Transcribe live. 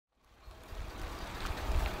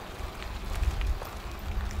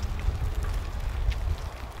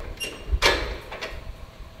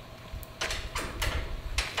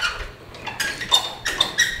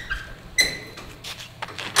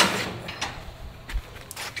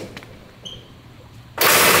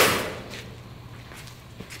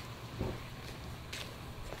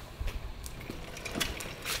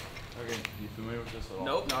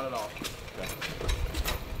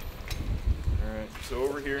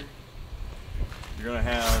you're gonna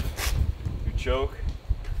have your choke,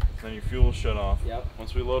 then your fuel will shut off. Yep.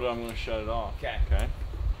 Once we load it, I'm gonna shut it off. Okay. Okay.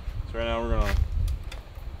 So right now we're gonna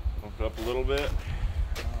bump it up a little bit.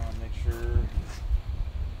 Make sure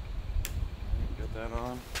get that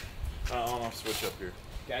on. On-off switch up here.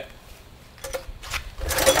 Okay.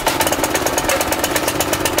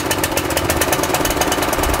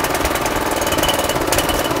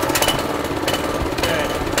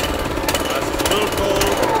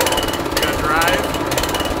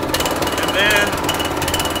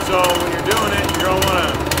 So when you're doing it, you're gonna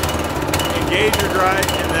want to engage your drive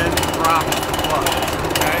and then drop the clutch.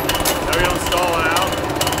 Okay? That way you don't stall it out.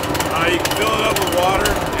 You can fill it up with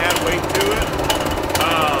water, add weight to it.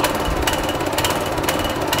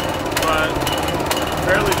 But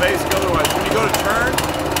fairly basic otherwise. When you go to turn,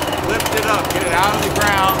 lift it up, get it out of the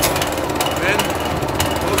ground, then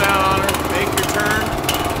pull down on her, make your turn,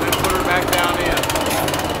 then put her back down in.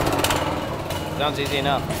 Sounds easy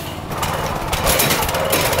enough.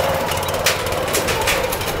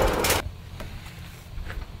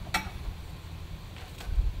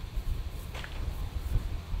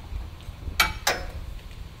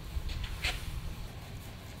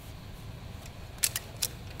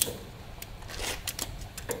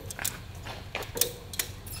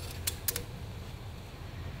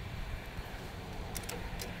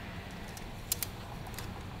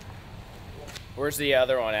 Where's the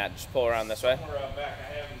other one at? Just pull around this way? Pull around back.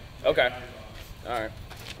 I haven't. Okay. All right.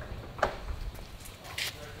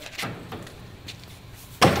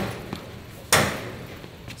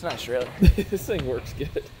 It's nice, really. This thing works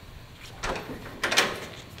good.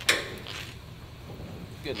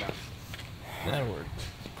 Good enough. That worked.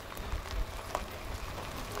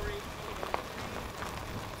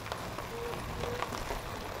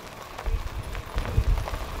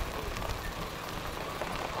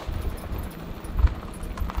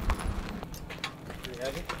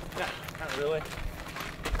 Heavy? No, not really.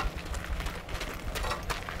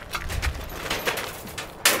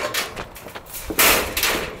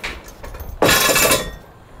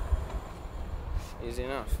 Easy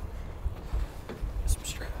enough. Some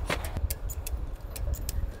straps.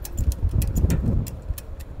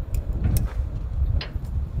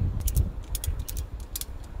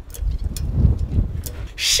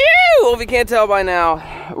 Shoo! Well, if you can't tell by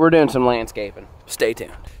now, we're doing some landscaping. Stay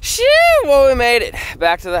tuned. Shoo! Well, we made it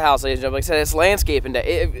back to the house, ladies and gentlemen. Like I said, it's landscaping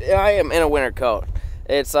day. I am in a winter coat.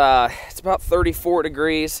 It's about 34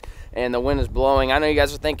 degrees, and the wind is blowing. I know you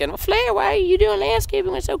guys are thinking, well, Flair, why are you doing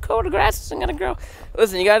landscaping when it's so cold? The grass isn't gonna grow.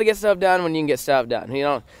 Listen, you got to get stuff done when you can get stuff done. You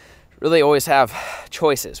don't really always have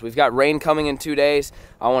choices. We've got rain coming in 2 days.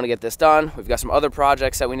 I want to get this done. We've got some other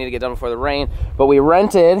projects that we need to get done before the rain, but we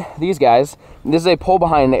rented these guys. This is a pull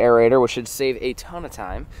behind the aerator, which should save a ton of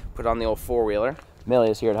time. Put it on the old four-wheeler.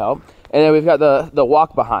 Millie is here to help. And then we've got the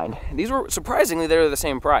walk behind. These were, surprisingly, they're the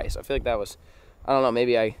same price. I feel like that was, I don't know,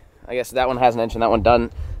 maybe I guess that one has an engine, that one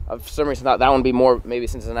doesn't. For some reason I thought that one would be more, maybe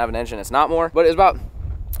since it doesn't have an engine, it's not more. But it's about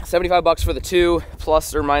 75 bucks for the two,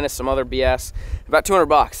 plus or minus some other BS. About 200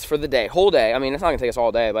 bucks for the day, whole day. I mean, it's not gonna take us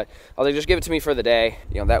all day, but I was like, just give it to me for the day.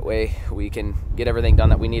 You know, that way we can get everything done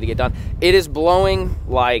that we need to get done. It is blowing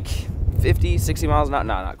like 50, 60 miles an hour,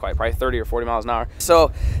 no, not quite, probably 30 or 40 miles an hour.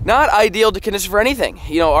 So not ideal to condition for anything.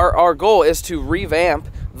 You know, our goal is to revamp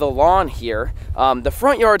the lawn here. The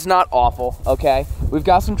front yard's not awful, okay? We've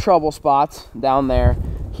got some trouble spots down there,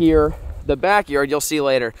 here. The backyard, you'll see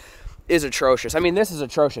later, is atrocious. I mean, this is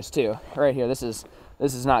atrocious too, right here. This is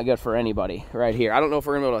not good for anybody right here. I don't know if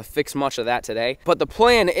we're gonna be able to fix much of that today, but the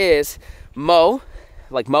plan is mow,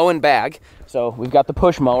 like mow and bag. So we've got the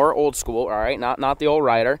push mower, old school, all right, not the old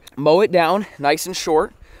rider. Mow it down nice and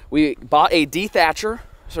short. We bought a dethatcher,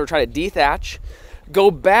 so we're trying to dethatch.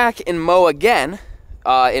 Go back and mow again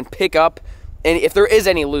and pick up, and if there is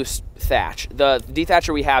any loose thatch, the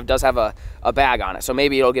dethatcher we have does have a bag on it, so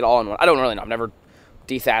maybe it'll get all in one. I don't really know, I've never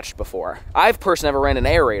dethatched before. I've personally never ran an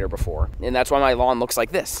aerator before, and that's why my lawn looks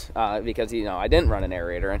like this, because, you know, I didn't run an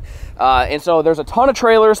aerator. And so there's a ton of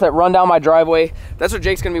trailers that run down my driveway. That's what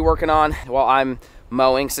Jake's gonna be working on while I'm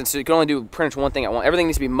mowing, since you can only do pretty much one thing at once. Everything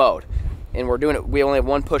needs to be mowed, and we're doing it, we only have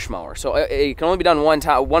one push mower, so it can only be done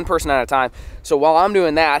one person at a time. So while I'm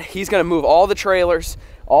doing that, he's gonna move all the trailers,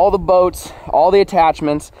 all the boats, all the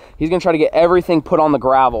attachments. He's gonna try to get everything put on the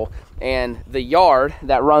gravel. And the yard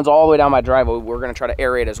that runs all the way down my driveway, we're gonna try to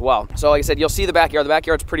aerate as well. So like I said, you'll see the backyard. The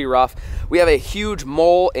backyard's pretty rough. We have a huge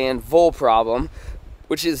mole and vole problem,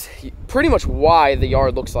 which is pretty much why the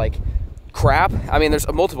yard looks like crap. I mean,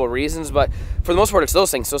 there's multiple reasons, but for the most part, it's those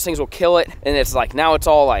things. Those things will kill it, and it's like, now it's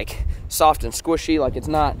all like soft and squishy, like it's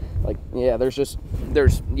not Like, yeah,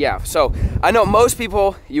 yeah. So I know most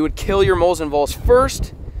people, you would kill your moles and voles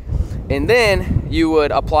first, and then you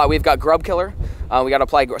would apply. We've got grub killer. We got to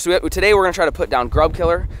apply. So today we're gonna try to put down grub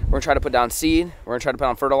killer. We're gonna try to put down seed. We're gonna try to put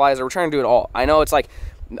down fertilizer. We're trying to do it all. I know it's like,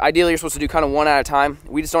 ideally you're supposed to do kind of one at a time.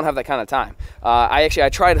 We just don't have that kind of time. I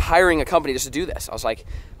tried hiring a company just to do this. I was like,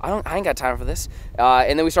 I ain't got time for this.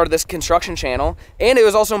 And then we started this construction channel, and it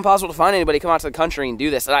was also impossible to find anybody to come out to the country and do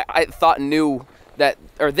this. And I thought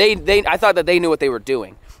I thought that they knew what they were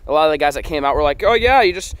doing. A lot of the guys that came out were like, oh yeah,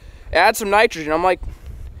 you just add some nitrogen. I'm like,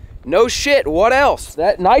 no shit, what else?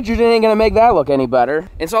 That nitrogen ain't gonna make that look any better.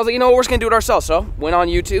 And so I was like, you know what, we're just gonna do it ourselves. So went on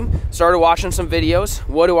YouTube, started watching some videos.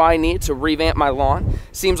 What do I need to revamp my lawn?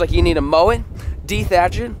 Seems like you need to mow it,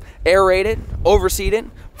 dethatch it, aerate it, overseed it,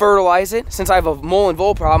 fertilize it. Since I have a mole and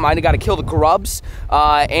vole problem, I got to kill the grubs.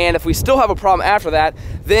 And if we still have a problem after that,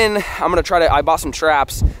 then I'm gonna try to, I bought some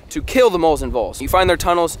traps to kill the moles and voles. You find their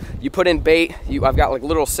tunnels, you put in bait. I've got like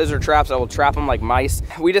little scissor traps that will trap them like mice.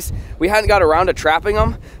 We hadn't got around to trapping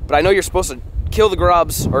them, but I know you're supposed to kill the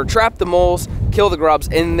grubs, or trap the moles, kill the grubs,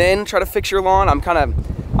 and then try to fix your lawn.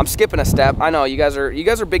 I'm skipping a step. I know you guys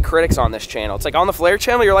are big critics on this channel. It's like on the Flair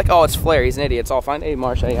channel, you're like, oh, it's Flair, he's an idiot, it's all fine. Hey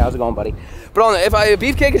Marsh, hey, how's it going, buddy? But on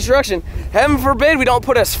BeefCake Construction, heaven forbid we don't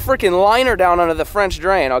put a freaking liner down under the French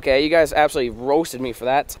drain, okay? You guys absolutely roasted me for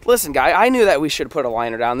that. Listen, guy, I knew that we should put a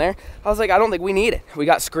liner down there. I was like, I don't think we need it. We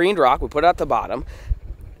got screened rock, we put it at the bottom.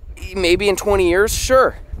 Maybe in 20 years,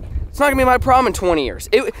 sure. It's not gonna be my problem in 20 years.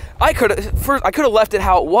 I could have left it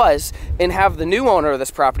how it was and have the new owner of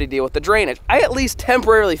this property deal with the drainage. I at least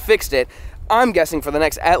temporarily fixed it. I'm guessing for the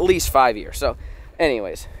next at least 5 years. So,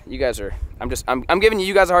 anyways, you guys are. I'm giving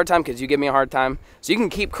you guys a hard time because you give me a hard time. So you can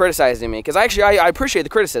keep criticizing me because I appreciate the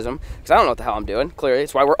criticism because I don't know what the hell I'm doing. Clearly,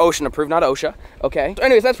 it's why we're ocean approved, not OSHA. Okay. So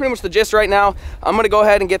anyways, that's pretty much the gist right now. I'm gonna go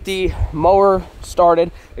ahead and get the mower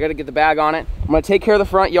started. I gotta get the bag on it. I'm gonna take care of the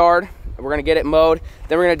front yard. We're gonna get it mowed,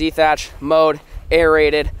 then we're gonna dethatch, mowed,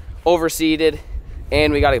 aerated, overseeded,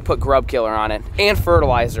 and we gotta put grub killer on it, and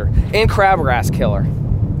fertilizer, and crabgrass killer.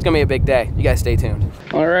 It's gonna be a big day. You guys stay tuned.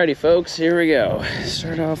 Alrighty folks, here we go.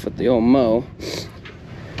 Start off with the old mow.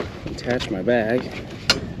 Attach my bag.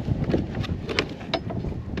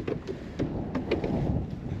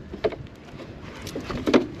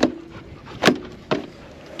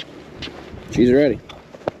 She's ready.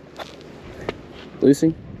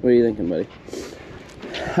 Lucy? What are you thinking, buddy?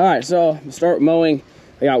 All right, so start mowing.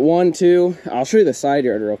 I got 1, 2. I'll show you the side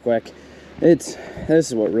yard real quick. This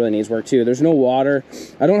is what really needs work too. There's no water.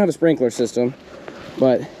 I don't have a sprinkler system,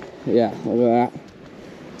 but yeah, look at that.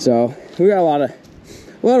 So we got a lot of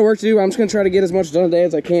work to do. I'm just gonna try to get as much done today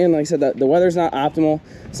as I can. Like I said, the weather's not optimal.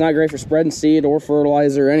 It's not great for spreading seed or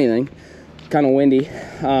fertilizer or anything. Kind of windy.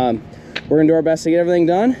 We're gonna do our best to get everything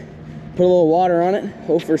done. Put a little water on it.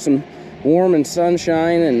 Hope for some warm and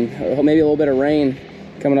sunshine and maybe a little bit of rain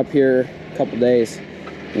coming up here a couple days,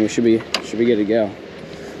 and we should be good to go.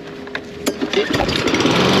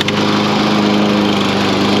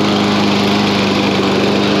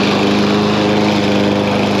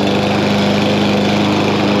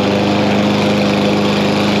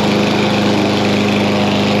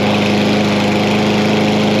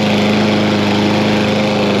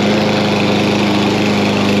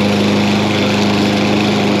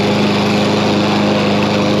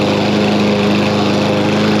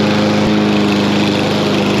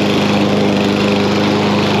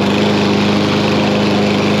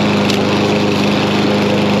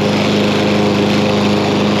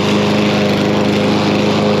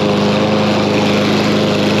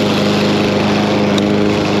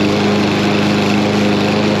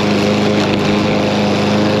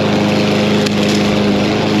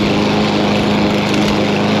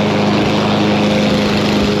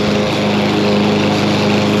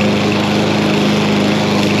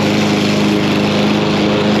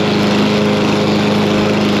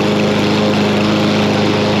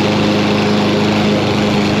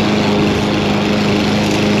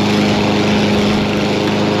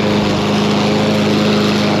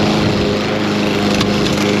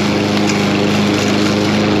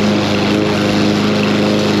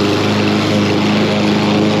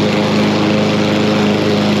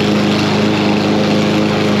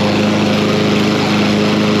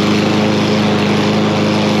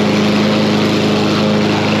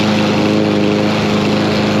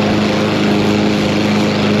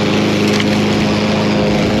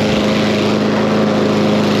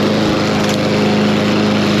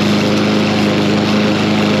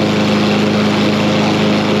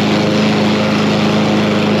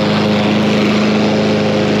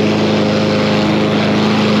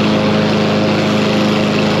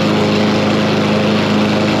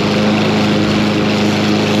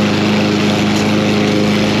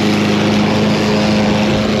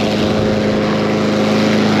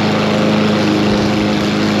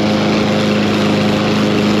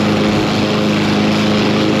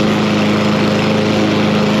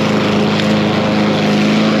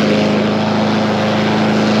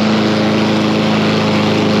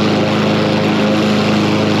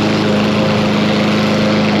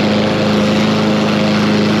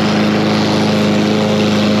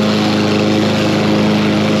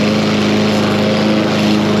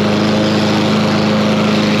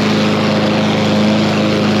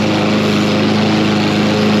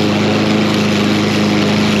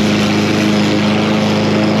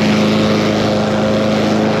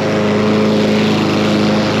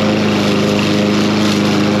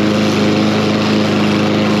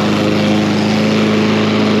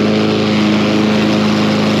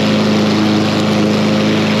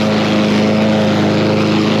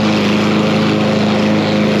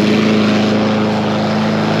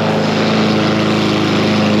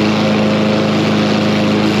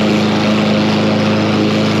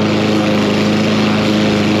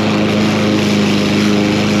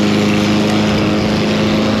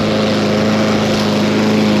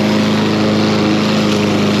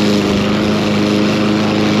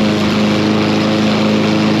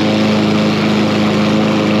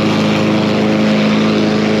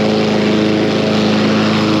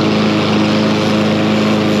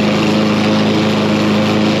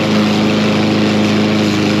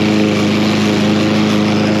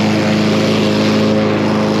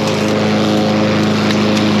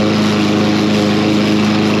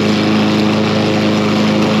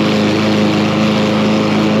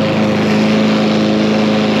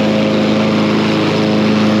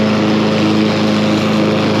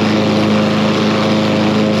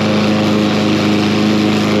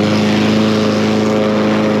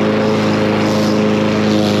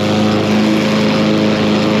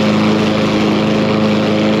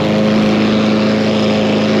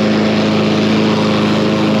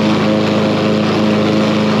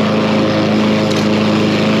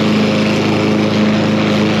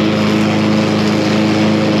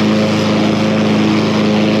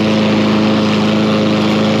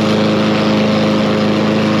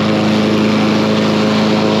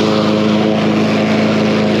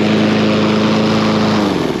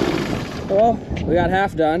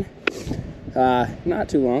 half done. Not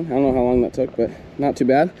too long. I don't know how long that took, but not too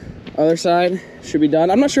bad. Other side should be done.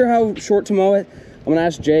 I'm not sure how short to mow it. I'm gonna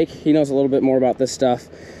ask Jake. He knows a little bit more about this stuff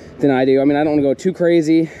than I do. I mean, I don't want to go too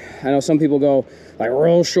crazy. I know some people go like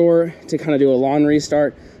real short to kind of do a lawn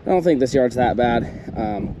restart. I don't think this yard's that bad.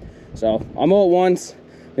 So I'll mow it once.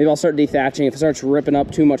 Maybe I'll start dethatching. If it starts ripping up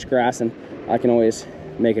too much grass, and I can always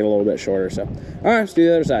make it a little bit shorter. So, all right, let's do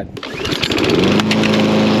the other side.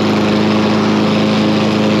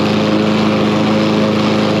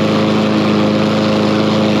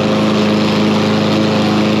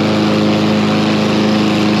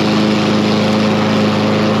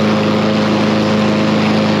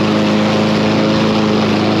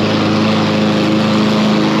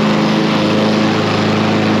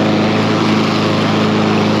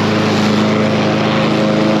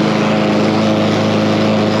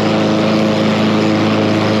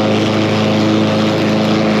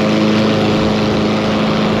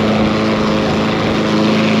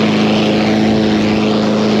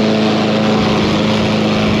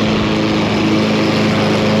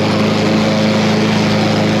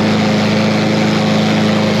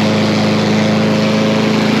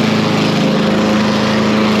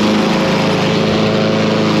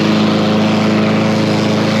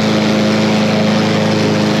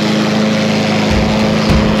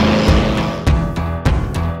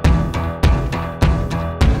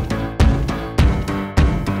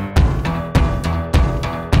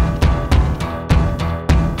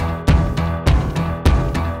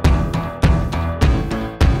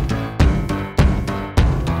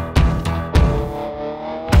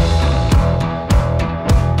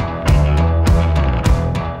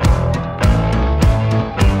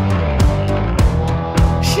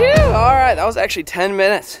 That was actually 10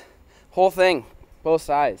 minutes, whole thing, both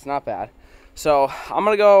sides, not bad. So I'm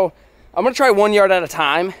gonna try 1 yard at a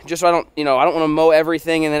time, just so I don't want to mow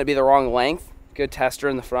everything and then it'd be the wrong length. Good tester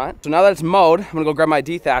in the front. So now that it's mowed, I'm gonna go grab my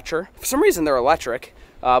dethatcher. For some reason they're electric,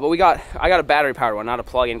 but I got a battery powered one, not a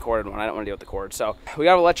plug-in corded one. I don't want to deal with the cord. So we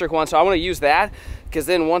got an electric one, so I want to use that, because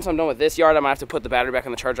then once I'm done with this yard, I'm gonna have to put the battery back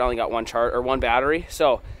on the charger. I only got one battery.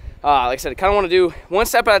 So like I said, I kind of want to do one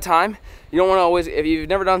step at a time. You don't want to always, if you've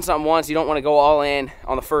never done something once, you don't want to go all in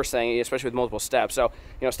on the first thing, especially with multiple steps. So,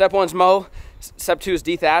 step 1's mow, step 2 is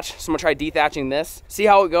dethatch. So I'm gonna try dethatching this, see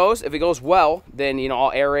how it goes. If it goes well, then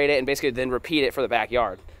I'll aerate it and basically then repeat it for the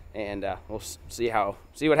backyard, and we'll see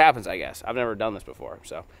what happens. I guess I've never done this before.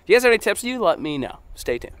 So if you guys have any tips, you let me know.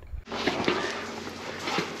 Stay tuned.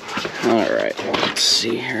 All right, let's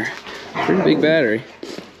see here. Pretty big battery.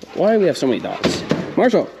 Why do we have so many dogs?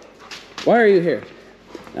 Marshall, why are you here?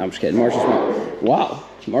 No, I'm just kidding.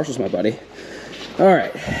 Marshall's my buddy. All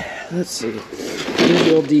right, let's see. Here's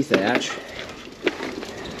the old dethatch.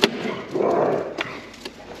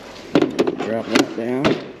 Drop that down.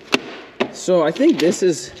 So I think this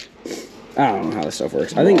is, I don't know how this stuff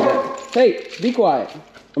works. I think that, hey, be quiet.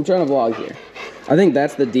 I'm trying to vlog here. I think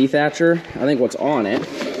that's the dethatcher. I think what's on it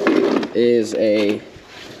is a,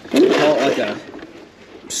 what do you call it, like a,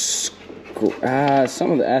 some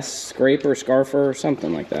of the S scraper, scarfer, or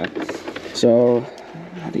something like that. So,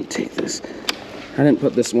 how do you take this? I didn't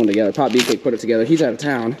put this one together. BeefCake put it together. He's out of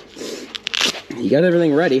town. He got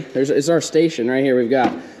everything ready. It's our station right here. We've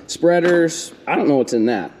got spreaders. I don't know what's in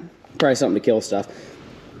that. Probably something to kill stuff.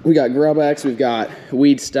 We got Grub-X. We've got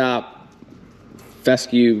Weed Stop,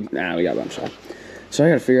 Fescue. Nah, we got a bunch of stuff. So I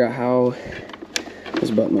got to figure out how this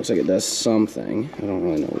button looks like it does something. I don't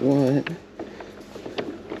really know what.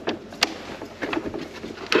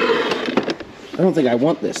 I don't think I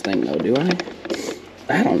want this thing though, do I?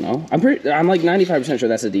 I don't know. I'm like 95% sure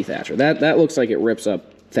that's a dethatcher. That looks like it rips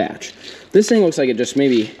up thatch. This thing looks like it just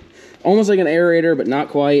maybe almost like an aerator, but not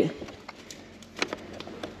quite.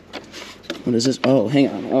 What is this? Oh, hang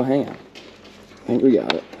on. Oh, hang on. I think we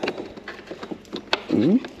got it.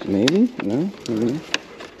 Maybe? No? Maybe.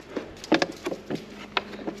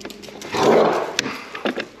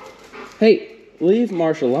 Hey, leave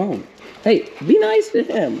Marshall alone. Hey, be nice to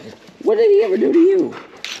him. What did he ever do to you?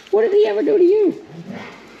 What did he ever do to you?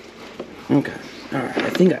 Okay. All right. I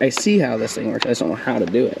think I see how this thing works. I just don't know how to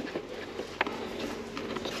do it.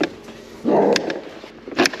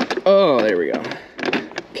 Oh, there we go.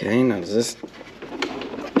 Okay, now does this...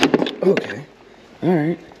 Okay. All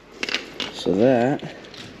right. So that...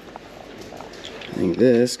 I think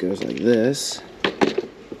this goes like this.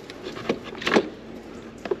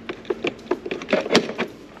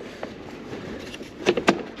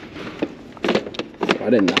 I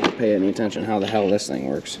did not pay any attention how the hell this thing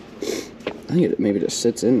works. I think it maybe just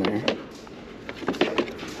sits in there.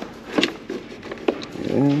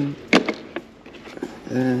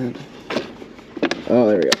 Oh,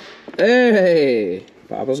 there we go. Hey,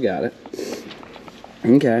 Papa's got it.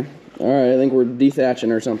 Okay. All right, I think we're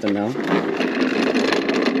dethatching or something now.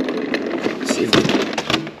 Let's see.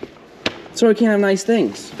 So we can't have nice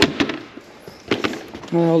things.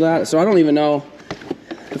 Well, that. So I don't even know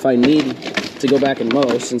if I need to go back and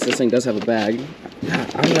mow since this thing does have a bag.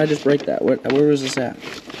 God, how did I just break that? Where was this at?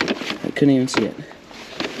 I couldn't even see it.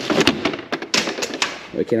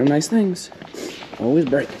 We can't have nice things. Always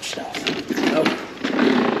breaking stuff. Oh,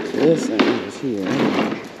 so this thing is here.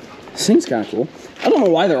 This thing's kind of cool. I don't know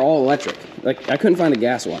why they're all electric. Like, I couldn't find a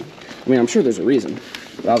gas one. I mean, I'm sure there's a reason.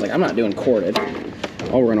 But I was like, I'm not doing corded.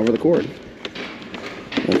 I'll run over the cord.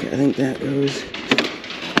 Okay, I think that goes...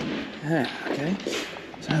 Ah, okay.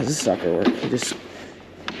 So how does this sucker work? You just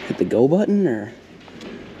hit the go button, or...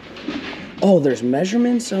 Oh, there's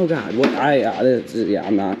measurements? Oh, God. What? Yeah,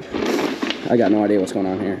 I'm not... I got no idea what's going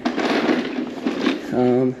on here.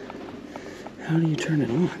 How do you turn it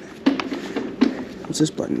on? What's this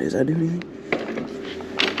button? Does that do anything?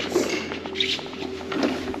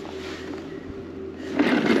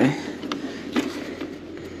 Okay.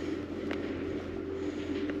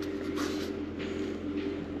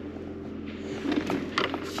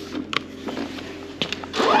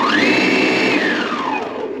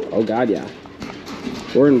 Oh God, yeah.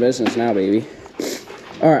 We're in business now, baby.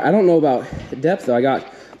 All right, I don't know about depth though. I got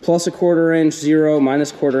plus a quarter inch, 0,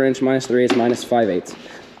 minus quarter inch, minus 3/8, minus 5/8.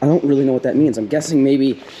 I don't really know what that means. I'm guessing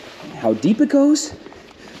maybe how deep it goes,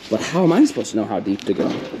 but how am I supposed to know how deep to go?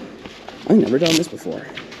 I've never done this before.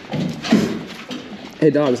 Hey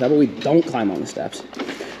dogs, how about we don't climb on the steps?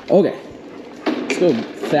 Okay, let's go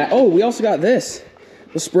fat. Oh, we also got this,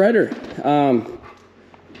 the spreader.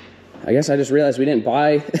 I guess I just realized we didn't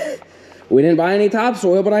buy, we didn't buy any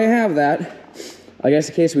topsoil, but I have that. I guess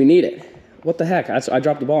in case we need it. What the heck? I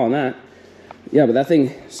dropped the ball on that. Yeah, but that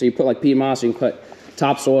thing, so you put like peat moss, you can put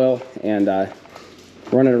topsoil and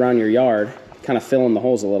run it around your yard, kind of fill in the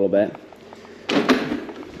holes a little bit.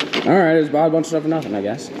 All right, it was about a bunch of stuff for nothing, I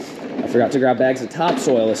guess. I forgot to grab bags of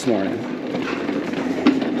topsoil this morning.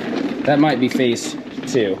 That might be phase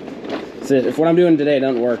 2. So if what I'm doing today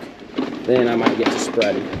doesn't work, then I might get to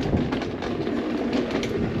spreading.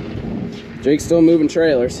 Jake's still moving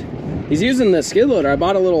trailers. He's using the skid loader. I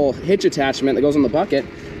bought a little hitch attachment that goes on the bucket.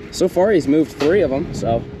 So far, he's moved 3 of them,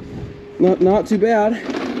 so not too bad.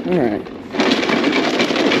 All right.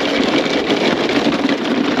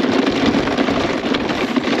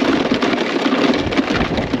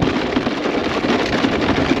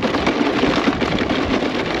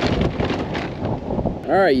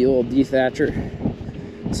 All right, you little dethatcher.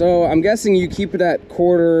 So I'm guessing you keep it at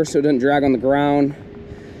quarter so it doesn't drag on the ground.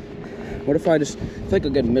 What if I think a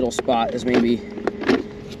good middle spot is maybe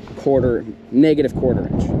negative quarter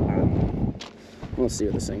inch. Let's see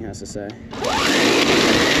what this thing has to say. Oh,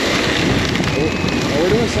 we're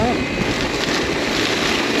doing something.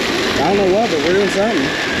 I don't know what, but we're doing something.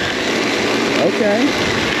 Okay.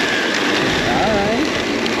 All right.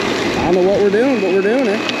 I don't know what we're doing, but we're doing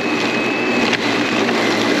it.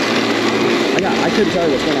 I couldn't tell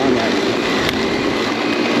you what's going on right now.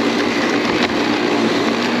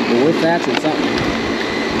 But we're thatching something.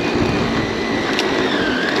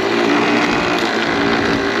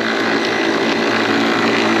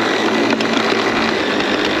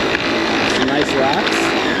 Some nice rocks.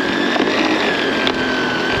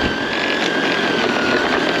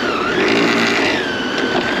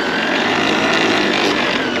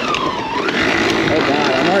 Oh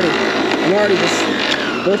God, I'm already just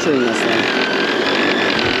butchering this thing.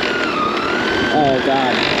 Oh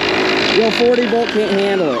God. The old 40 volt can't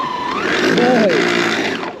handle it. Boy.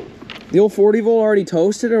 The old 40 volt already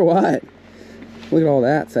toasted or what? Look at all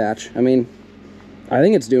that thatch. I mean, I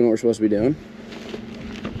think it's doing what we're supposed to be doing.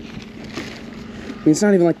 I mean, it's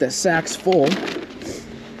not even like the sack's full.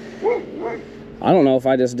 I don't know if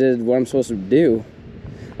I just did what I'm supposed to do.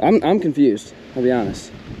 I'm confused, I'll be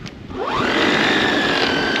honest.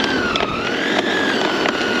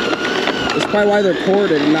 That's probably why they're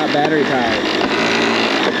corded and not battery powered.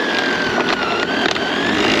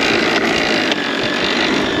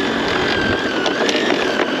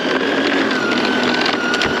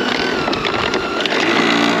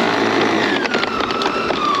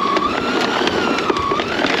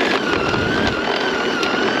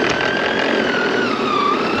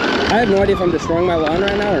 I have no idea if I'm destroying my lawn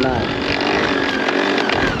right now or not.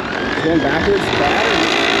 It's going backwards bad.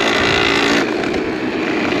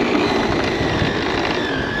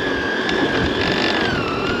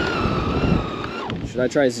 Should I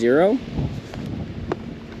try 0?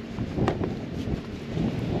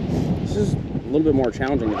 This is a little bit more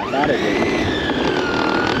challenging than I thought it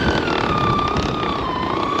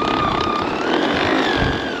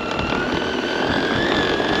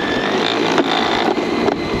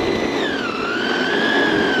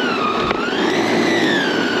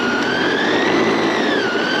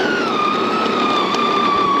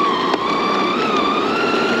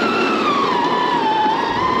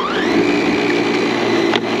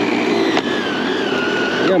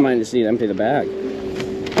think I might just need to empty the bag.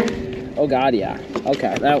 Oh God, yeah.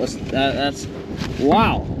 Okay, that's,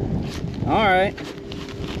 wow. All right.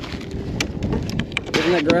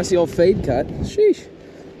 Getting that grassy old fade cut. Sheesh.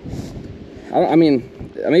 I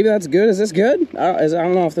mean, maybe that's good. Is this good? I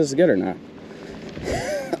don't know if this is good or not.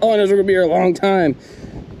 Oh, and we're gonna be here a long time.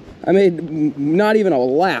 I made not even a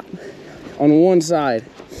lap on one side.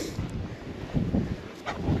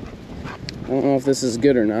 I don't know if this is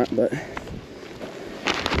good or not, but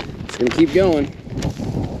just gonna keep going.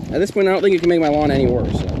 At this point, I don't think it can make my lawn any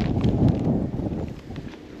worse. So.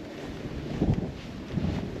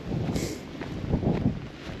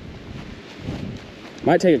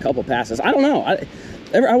 Might take a couple passes. I don't know.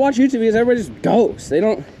 I watch YouTube videos. Everybody just goes. They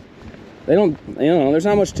don't. You know, there's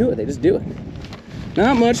not much to it. They just do it.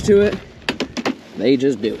 Not much to it. They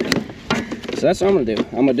just do it. So that's what I'm gonna do.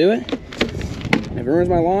 I'm gonna do it. If it ruins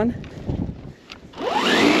my lawn,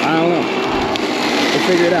 I don't know. We'll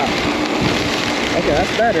figure it out. Okay,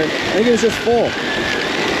 that's better. I think it was just full.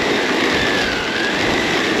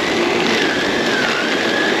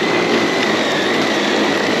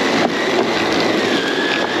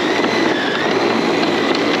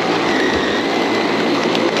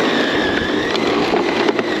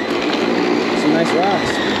 Some nice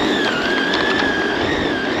rocks.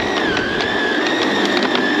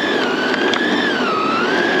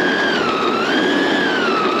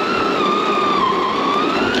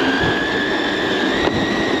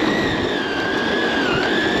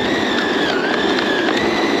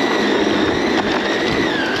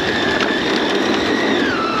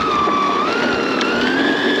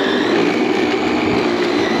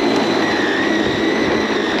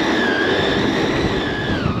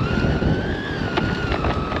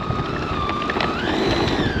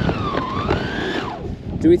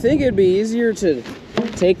 Do we think it'd be easier to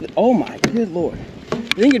take, oh my good Lord. Do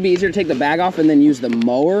you think it'd be easier to take the bag off and then use the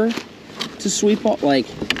mower to sweep off, like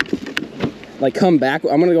come back?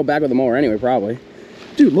 I'm gonna go back with the mower anyway, probably.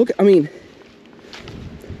 Dude, look, I mean,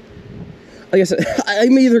 like I said,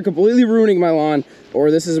 I'm either completely ruining my lawn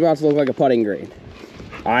or this is about to look like a putting green.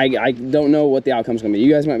 I don't know what the outcome's gonna be.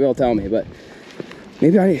 You guys might be able to tell me, but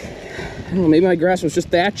maybe I don't know, maybe my grass was just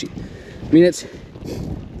thatchy. I mean, I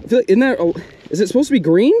feel like, is it supposed to be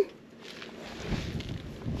green?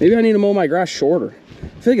 Maybe I need to mow my grass shorter.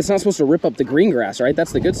 I feel like it's not supposed to rip up the green grass, right?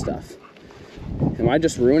 That's the good stuff. Am I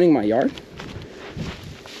just ruining my yard?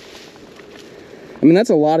 I mean, that's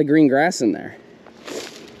a lot of green grass in there.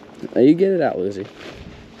 You get it out, Lucy.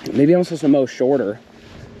 Maybe I'm supposed to mow shorter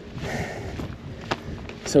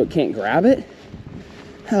so it can't grab it?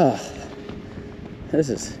 Oh, this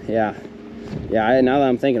is, yeah. Yeah, now that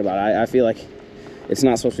I'm thinking about it, I feel like it's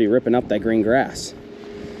not supposed to be ripping up that green grass,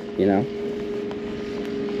 you know?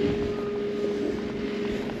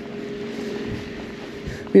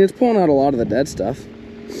 I mean, it's pulling out a lot of the dead stuff.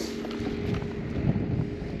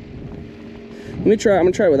 I'm gonna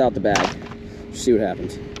try it without the bag. See what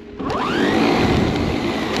happens.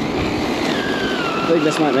 I think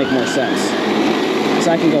this might make more sense.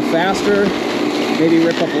 So I can go faster, maybe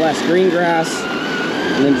rip up less green grass,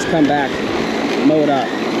 and then just come back, mow it up.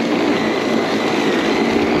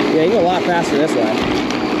 Yeah, you go a lot faster this way.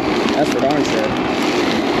 That's for darn sure.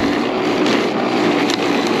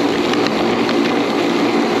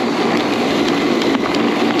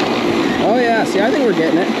 Oh yeah, see, I think we're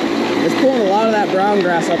getting it. It's pulling a lot of that brown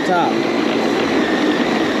grass up top. I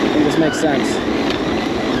think this makes sense.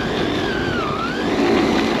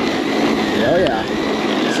 Oh yeah.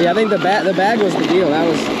 See, I think the bag was the deal.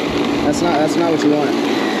 That's not what you want.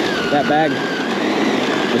 That bag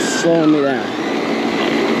is slowing me down.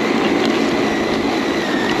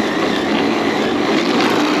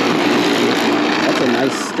 That's a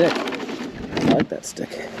nice stick. I like that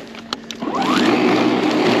stick.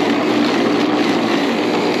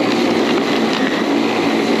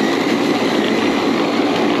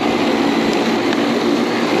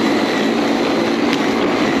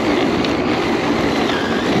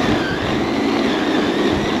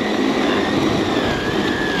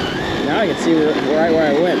 I can see right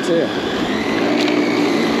where I went too.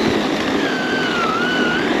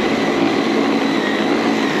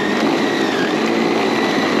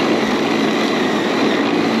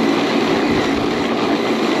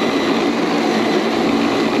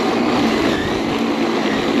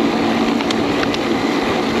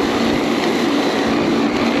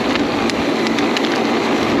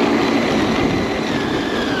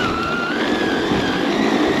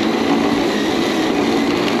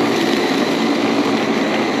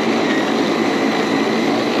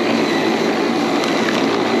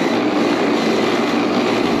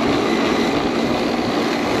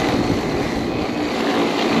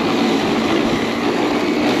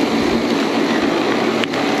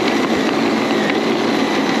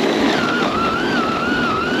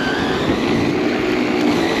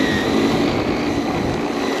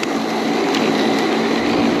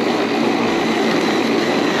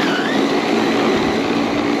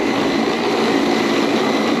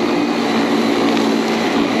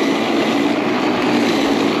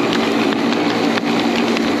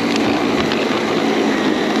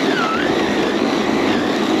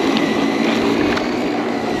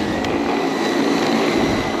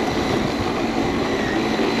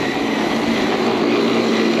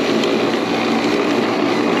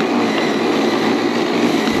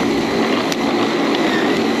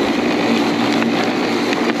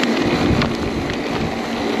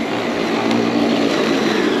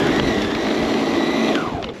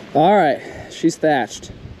 she's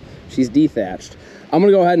thatched. She's dethatched. I'm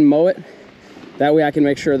gonna go ahead and mow it. That way I can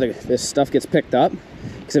make sure that this stuff gets picked up.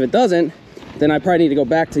 Because if it doesn't, then I probably need to go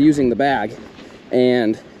back to using the bag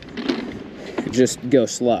and just go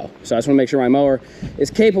slow. So I just wanna make sure my mower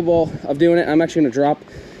is capable of doing it. I'm actually gonna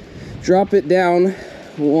drop it down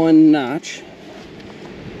one notch.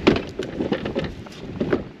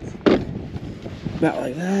 About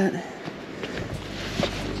like that.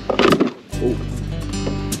 Oh.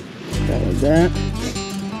 About like that.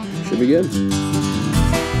 Should be good.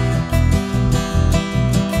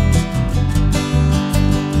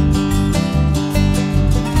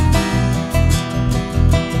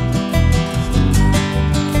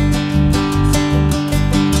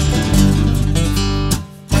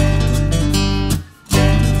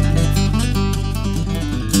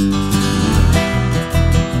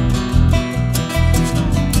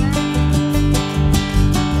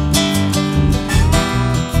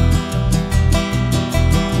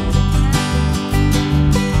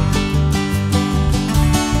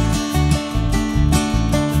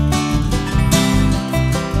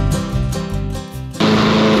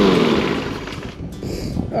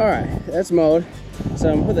 Alright, that's mowed. So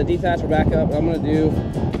I'm gonna put the dethatcher back up. I'm gonna do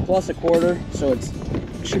 +1/4, so it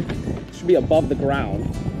should be above the ground.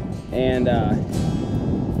 And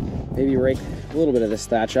maybe rake a little bit of this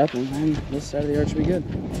thatch up, and then this side of the yard should be good.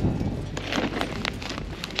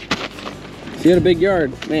 If you had a big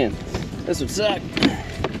yard, man, this would suck.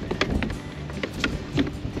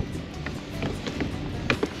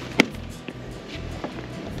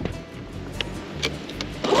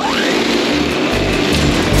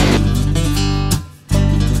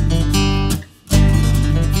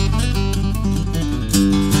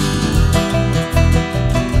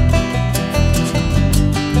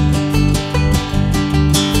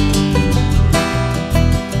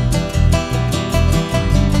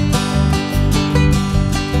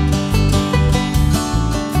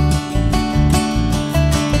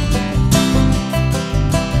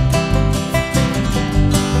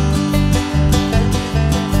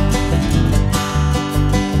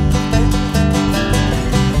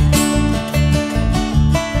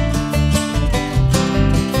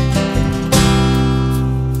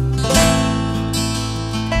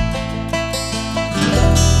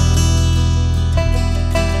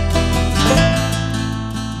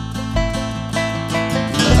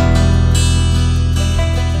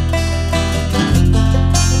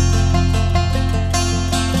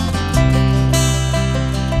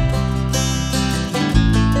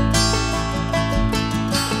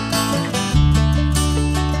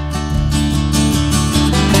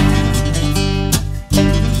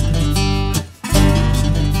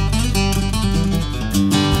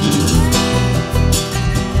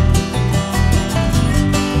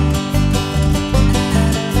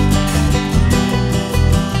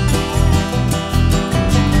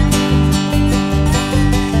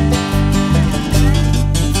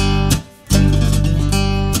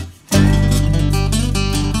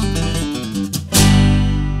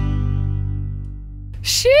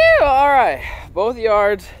 Both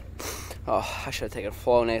yards, oh, I should have taken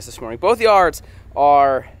Flonase this morning. Both yards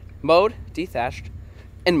are mowed, dethatched,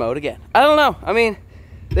 and mowed again. I don't know. I mean,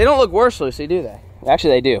 they don't look worse, Lucy, do they?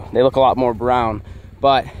 Actually, they do. They look a lot more brown.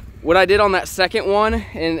 But what I did on that second one,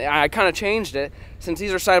 and I kind of changed it, since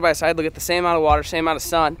these are side by side, look at the same amount of water, same amount of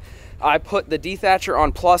sun, I put the dethatcher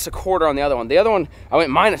on +1/4 on the other one. The other one, I went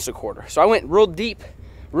 -1/4. So I went real deep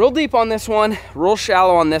on this one, real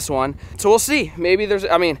shallow on this one. So we'll see. Maybe there's,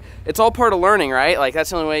 I mean, it's all part of learning, right? Like, that's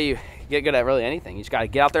the only way you get good at really anything. You just got to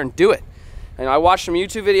get out there and do it. And I watched some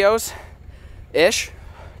YouTube videos-ish,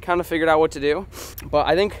 kind of figured out what to do. But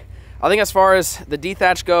I think as far as the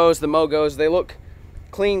dethatch goes, the mow goes, they look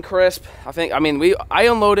clean, crisp. I bet I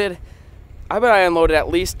unloaded at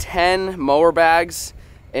least 10 mower bags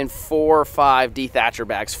and 4 or 5 dethatcher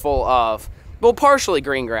bags full of, well, partially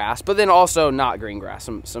green grass, but then also not green grass,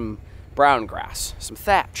 some brown grass, some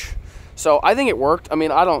thatch. So I think it worked. I mean,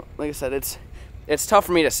 like I said, it's tough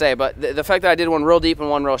for me to say, but the fact that I did one real deep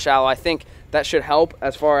and one real shallow, I think that should help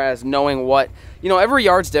as far as knowing what, every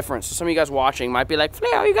yard's different. So some of you guys watching might be like,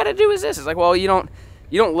 "Flea, all you gotta do is this." It's like, well, you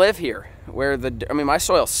don't live here where my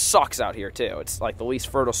soil sucks out here too. It's like the least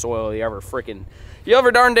fertile soil you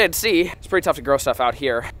ever darn did see. It's pretty tough to grow stuff out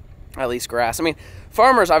here, at least grass. I mean,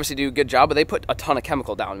 farmers obviously do a good job, but they put a ton of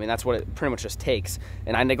chemical down. I mean, that's what it pretty much just takes.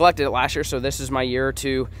 And I neglected it last year, so this is my year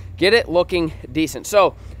to get it looking decent.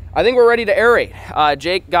 So I think we're ready to aerate.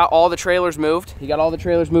 Jake got all the trailers moved. He got all the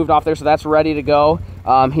trailers moved off there, so that's ready to go.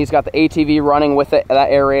 He's got the ATV running with it, that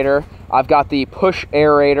aerator. I've got the push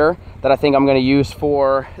aerator that I think I'm gonna use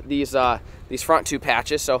for these these front 2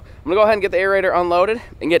 patches. So I'm gonna go ahead and get the aerator unloaded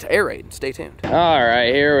and get to aerate. Stay tuned. All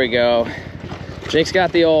right, here we go. Jake's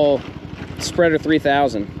got the old Spreader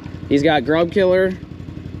 3000. He's got grub killer,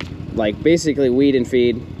 like basically weed and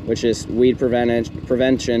feed, which is weed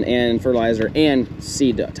prevention and fertilizer and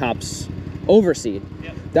seed tops, overseed.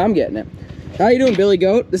 Yep. I'm getting it. How you doing, Billy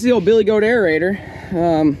Goat? This is the old Billy Goat aerator.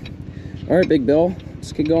 All right, Big Bill,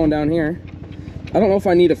 let's get going down here. I don't know if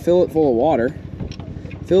I need to fill it full of water.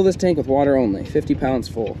 Fill this tank with water only, 50 pounds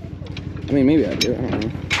full. I mean, maybe I do, I don't know.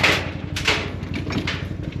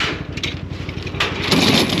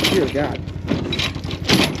 Dear God.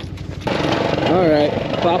 All right,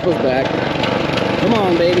 Papa's back. Come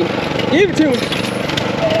on, baby. Give it to him.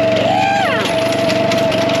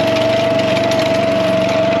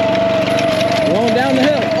 Rolling down the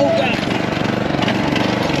hill. Oh, God.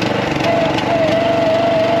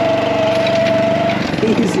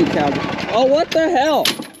 Easy, cowboy. Oh, what the hell?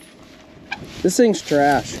 This thing's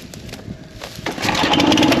trash.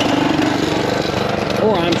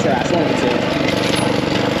 Or I'm trash, one of the two.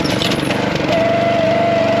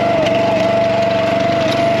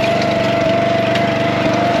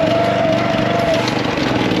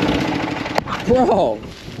 Bro,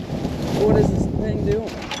 what is this thing doing?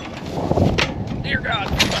 Dear God.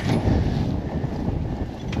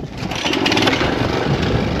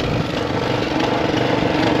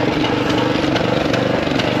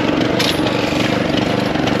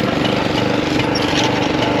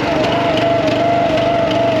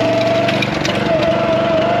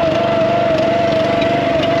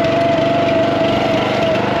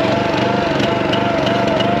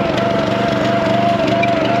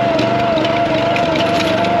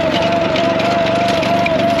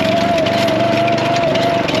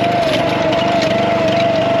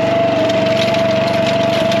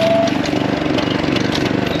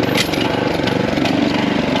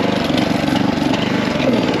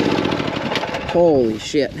 Holy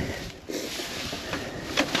shit.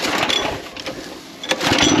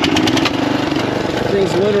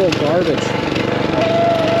 Thing's literal garbage.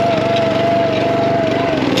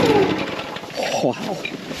 Oh, wow.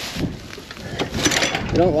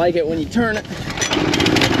 You don't like it when you turn it.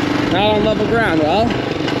 Not on level ground, well.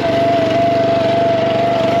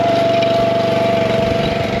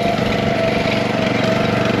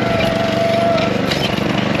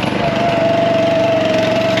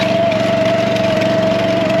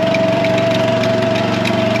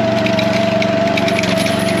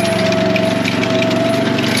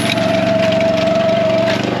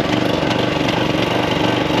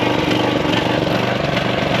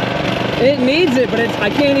 It needs it, but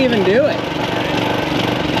I can't even do it.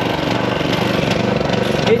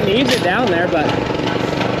 It needs it down there, but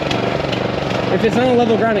if it's on a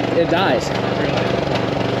level ground, it dies.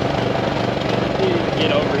 You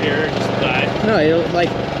get over here and just die. No, it'll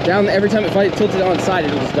like down every time it tilts it on its side,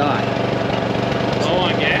 it'll just die. Low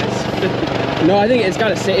on gas? No, I think it's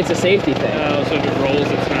got it's a safety thing. Oh, so if it rolls,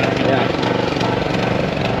 it's not good. Yeah.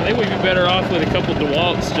 I think we'd be better off with a couple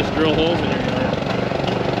DeWalt's, just drill holes in it.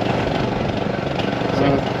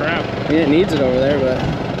 Crap. I mean, it needs it over there, but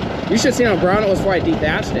you should have seen how brown it was before I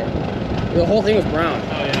dethatched it. The whole thing was brown.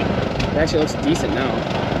 Oh yeah. It actually looks decent now.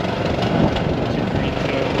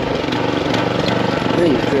 I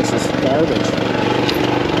think this is garbage.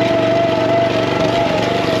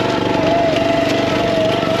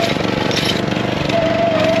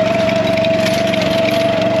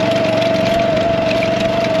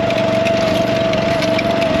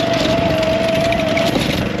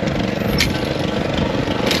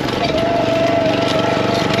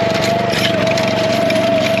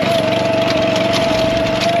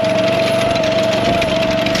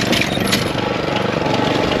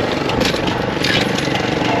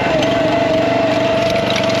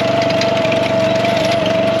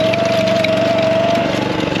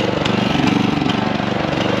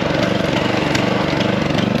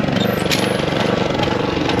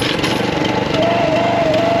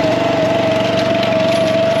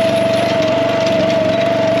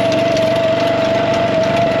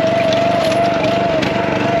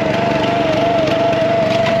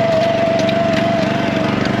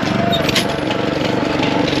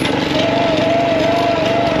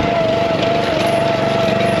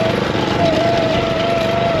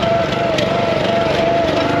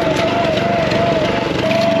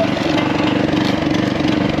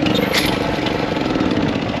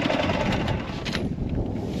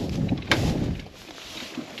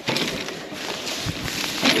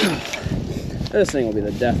 This thing will be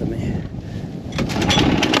the death of me.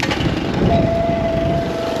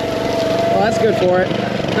 Well, that's good for it.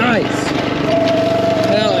 Nice.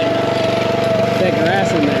 Hell yeah. That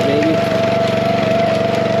grass in there, baby.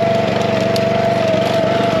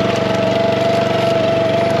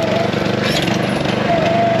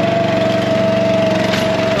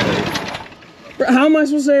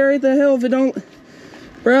 necessary. What the hell if it don't,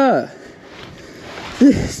 bruh.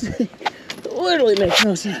 This literally makes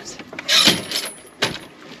no sense.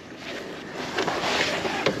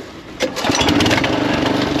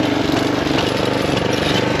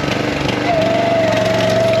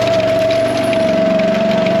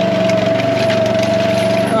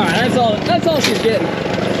 That's all she's getting.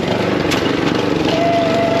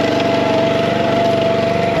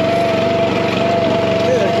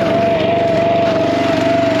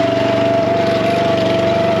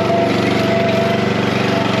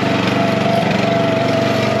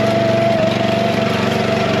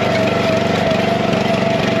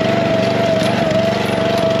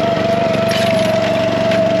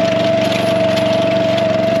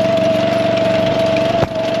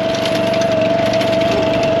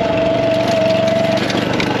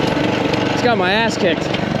 Got my ass kicked.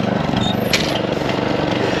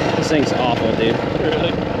 This thing's awful, dude. Really?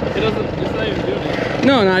 It's not even doing it.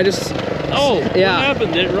 No, I just. Oh, yeah. What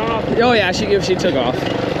happened? Did it run off? Oh yeah, she took off.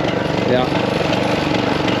 Yeah.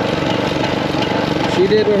 She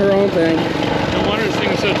did with her own thing. No wonder this thing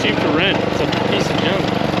is so cheap to rent. It's a piece of junk.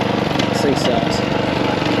 This thing sucks.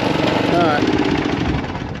 Alright.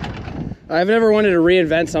 I've never wanted to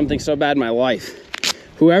reinvent something so bad in my life.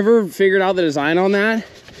 Whoever figured out the design on that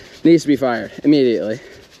needs to be fired immediately.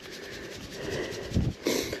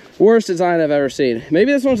 Worst design I've ever seen.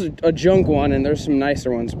 Maybe this one's a junk one and there's some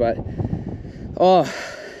nicer ones, but oh,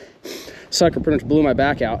 sucker pretty much blew my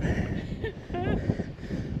back out.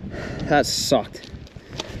 That sucked.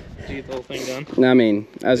 Did you get the whole thing done? I mean,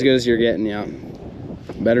 as good as you're getting, yeah.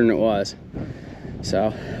 Better than it was.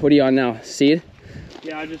 So, what are you on now? Seed?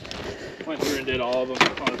 Yeah, I just went through and did all of them.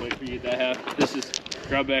 I'll wait for you to get that half. This is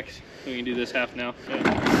grub X. We can do this half now. So.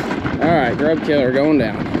 All right, grub killer going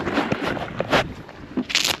down.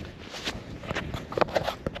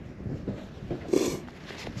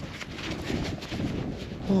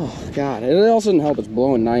 Oh God, it also doesn't help it's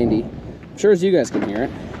blowing 90. I'm sure as you guys can hear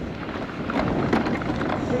it.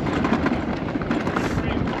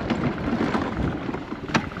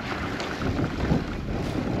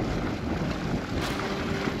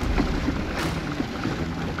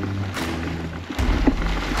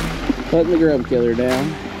 Putting the grub killer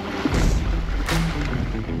down.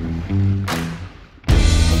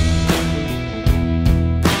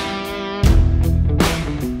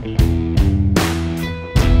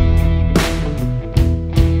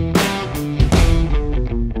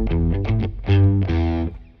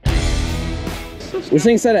 This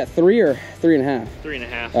thing set at 3 or 3.5?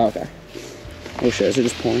 3.5. Oh, okay. Oh shit, is it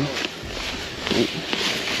just pouring?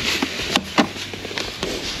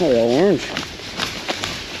 Oh, real orange.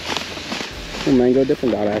 Oh, mango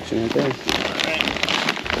Dippin' Dot action right there.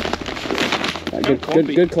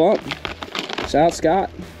 Good clump. Shout out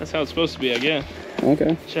Scott. That's how it's supposed to be, I guess.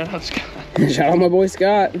 Okay. Shout out Scott. Shout out my boy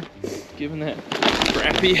Scott. Giving that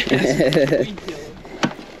crappy ass weed killer.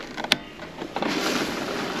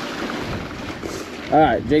 All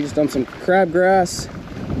right, Jake just dumped some crabgrass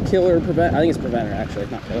killer I think it's preventer actually,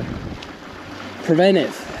 not killer.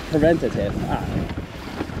 Preventative.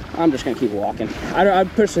 I'm just gonna keep walking. I'd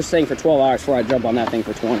push this thing for 12 hours before I jump on that thing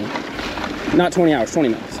for 20. Not 20 hours, 20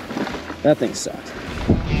 minutes. That thing sucked.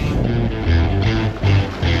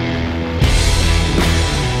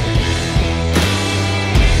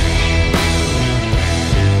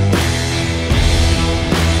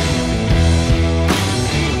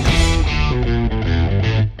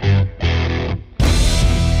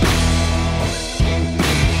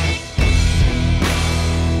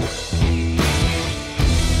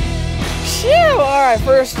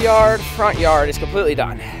 First yard, front yard is completely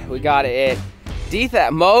done. We got it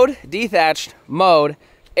dethatched, mowed,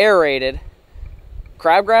 aerated,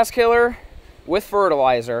 crabgrass killer with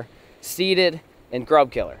fertilizer, seeded, and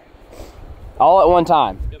grub killer. All at one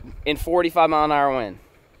time. Yep. In 45-mile-an-hour wind.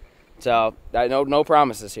 So, no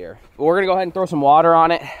promises here. But we're gonna go ahead and throw some water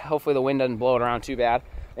on it. Hopefully the wind doesn't blow it around too bad.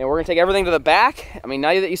 And we're gonna take everything to the back. I mean,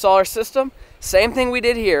 now that you saw our system, same thing we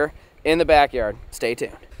did here in the backyard. Stay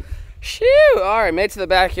tuned. Shoo! All right, made it to the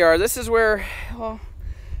backyard. This is where, well,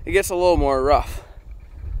 it gets a little more rough.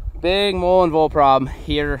 Big mole and vole problem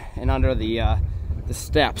here and under the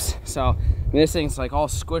steps. So I mean, this thing's like all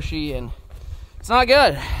squishy and it's not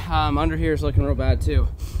good. Under here is looking real bad too.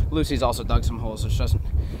 Lucy's also dug some holes, which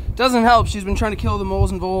doesn't help. She's been trying to kill the moles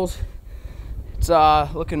and voles. It's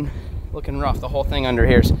looking rough. The whole thing under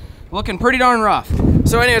here's looking pretty darn rough.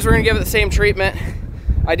 So anyways, we're gonna give it the same treatment.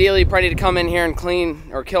 Ideally, you probably need to come in here and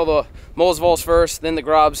clean or kill the moles, voles first, then the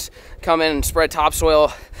grubs. Come in and spread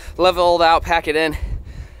topsoil, level it out, pack it in.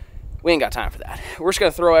 We ain't got time for that. We're just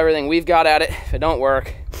gonna throw everything we've got at it. If it don't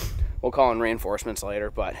work, we'll call in reinforcements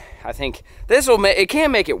later. But I think this will it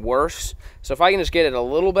can make it worse. So if I can just get it a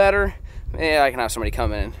little better, I can have somebody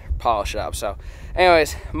come in and polish it up. So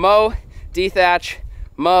anyways, mow, dethatch,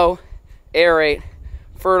 mow, aerate,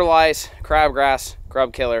 fertilize, crabgrass,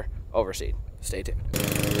 grub killer, overseed. Stay tuned.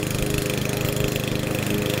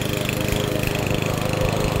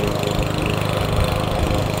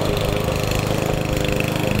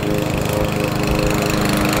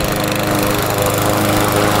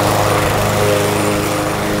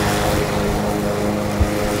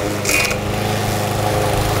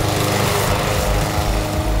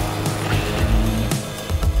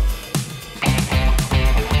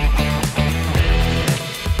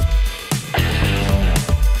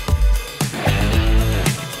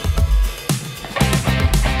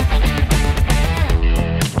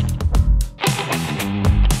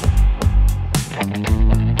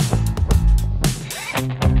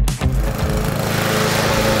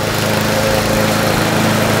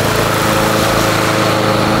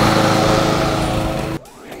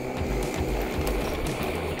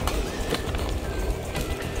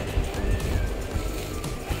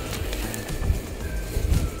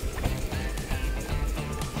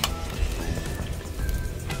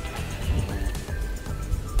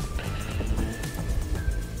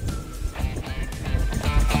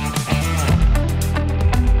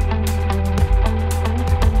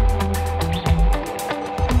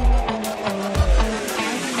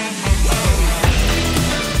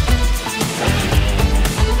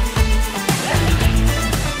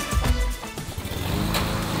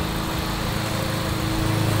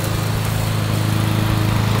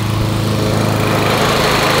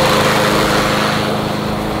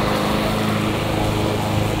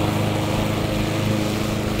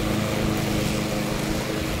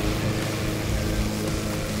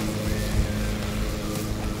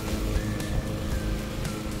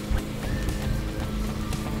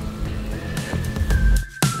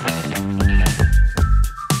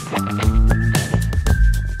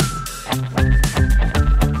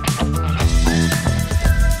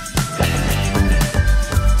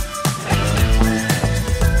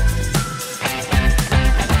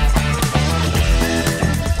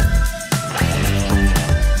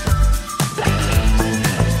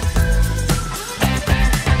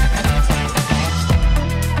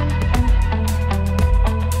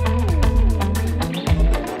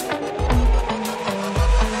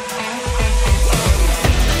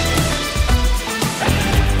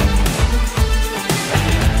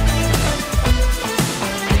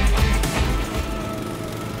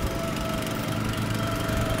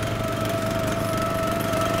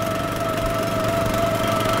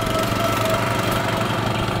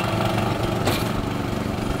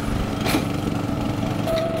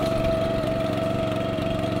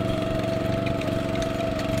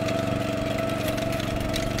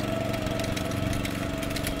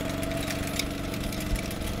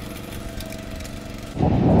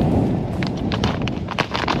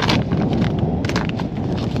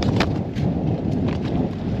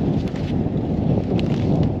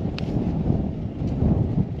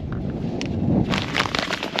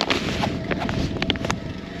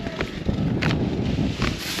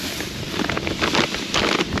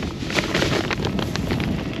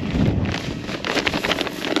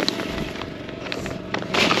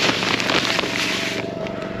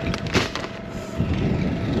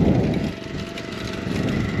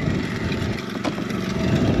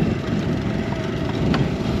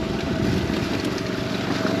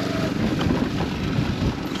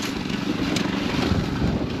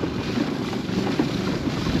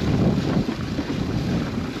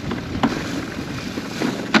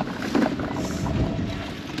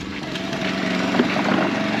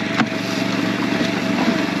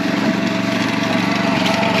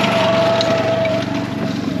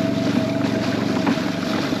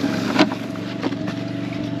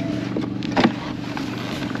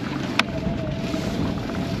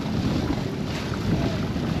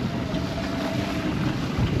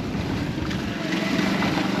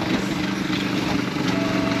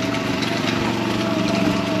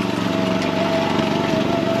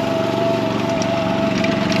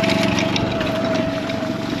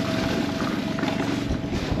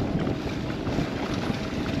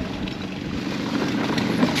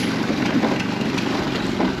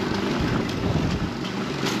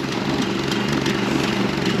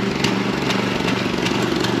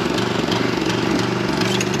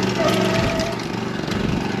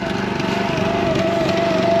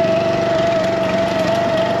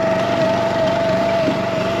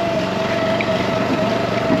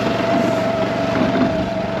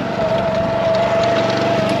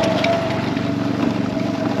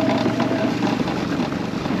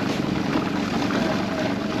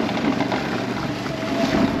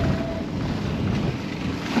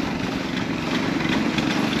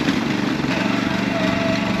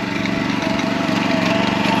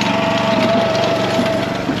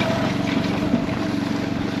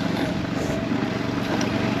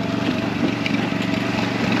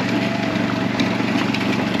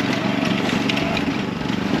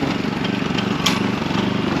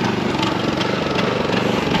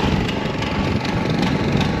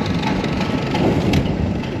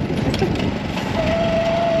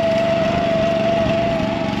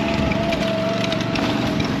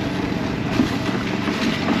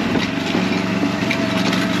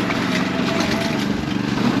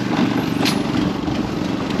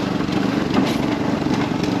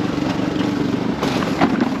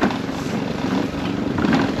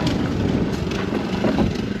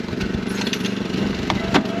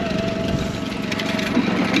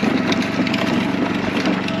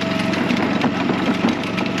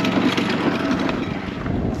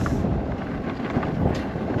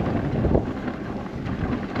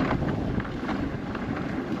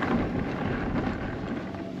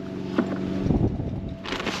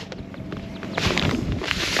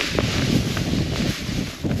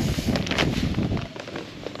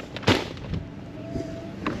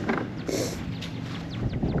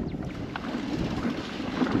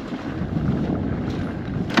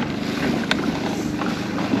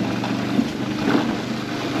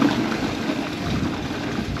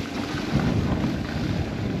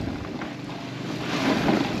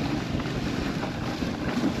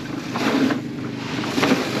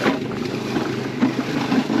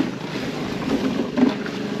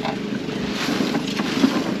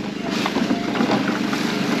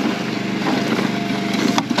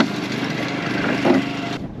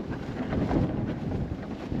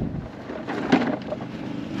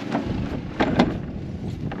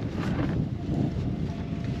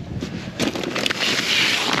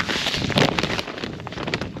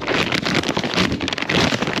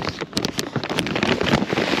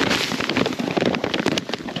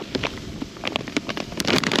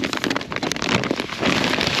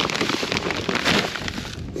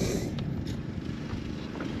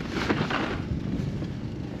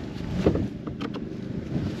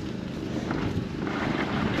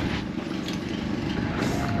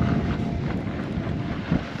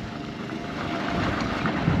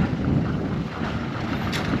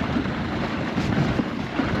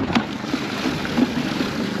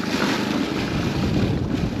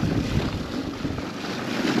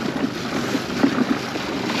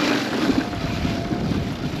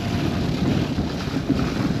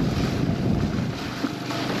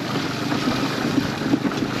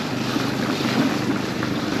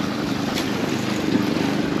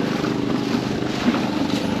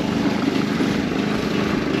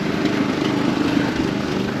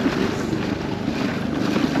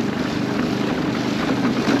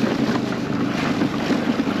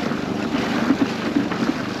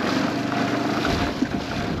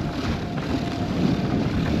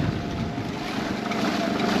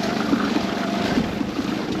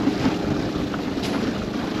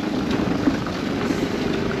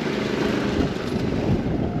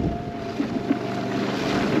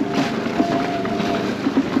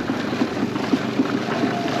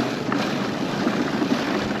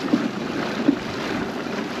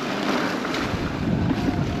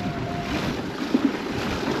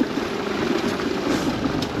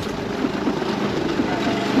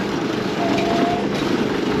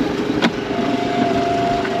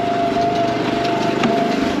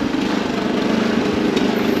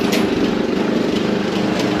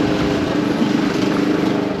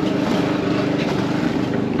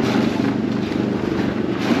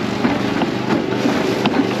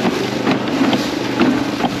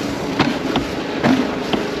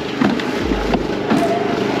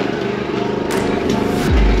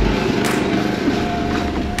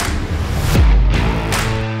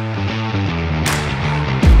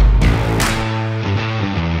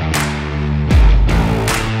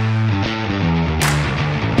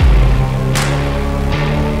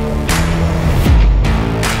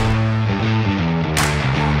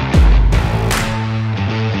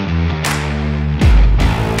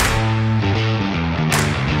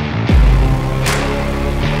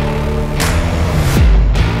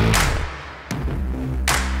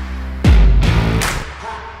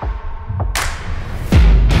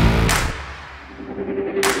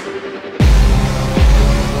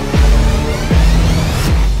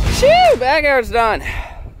 backyard's done.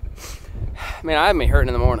 Man, I have me hurting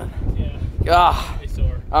in the morning. Yeah. Be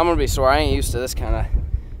sore. I'm gonna be sore. I ain't used to this kind of.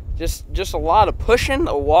 Just a lot of pushing,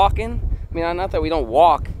 a walking. I mean, not that we don't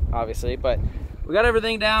walk, obviously, but we got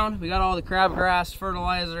everything down. We got all the crabgrass,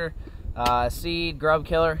 fertilizer, seed, grub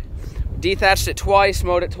killer. Dethatched it twice,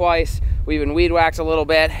 mowed it twice. We even weed whacked a little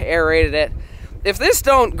bit, aerated it. If this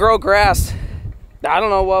don't grow grass, I don't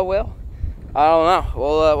know what will. I don't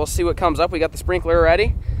know. We'll see what comes up. We got the sprinkler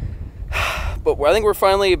ready, but I think we're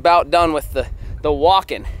finally about done with the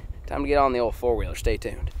walking. Time to get on the old four-wheeler. Stay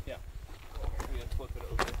tuned. Yeah. We gotta flip it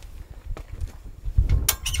over.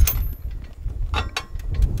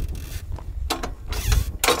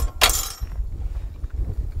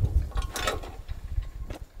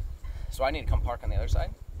 So I need to come park on the other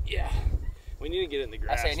side? Yeah. We need to get it in the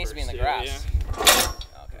grass. I say it needs to be in the first, grass. Yeah.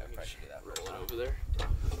 Okay, I probably should do that. Roll it over there.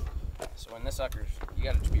 So when this sucker's, you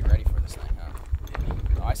gotta be ready for this thing, huh?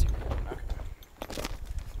 Oh, I see. Okay.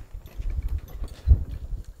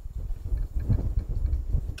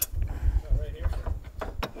 Right here.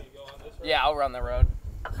 Can you go on this road? Yeah, I'll run the road.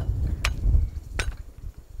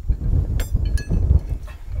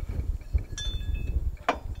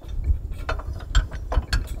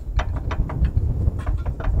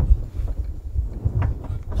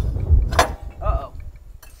 Uh-oh.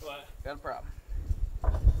 What? Got a problem.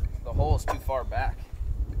 The hole is too far back.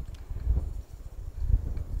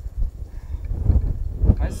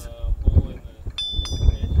 Nice. Hole in the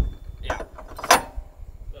edge. Yeah.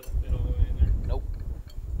 Doesn't fit all the way in there. Nope.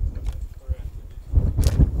 Okay, we're gonna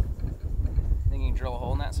have to do Think you can drill a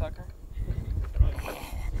hole in that sucker? something.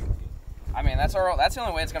 I mean, that's the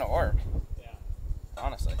only way it's gonna work. Yeah.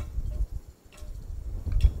 Honestly.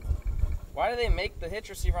 Why do they make the hitch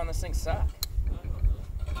receiver on this thing suck? I don't know.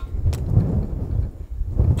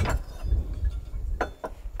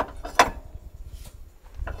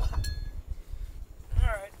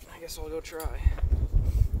 Alright, I guess I'll go try.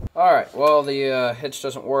 Alright, well the hitch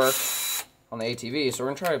doesn't work on the ATV, so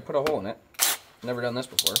we're gonna try to put a hole in it. Never done this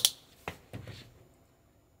before.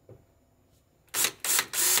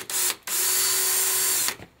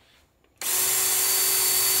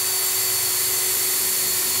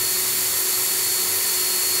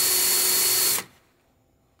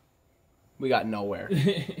 We got nowhere.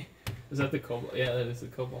 Is that the cobalt? Yeah, that is the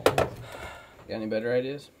cobalt. Got any better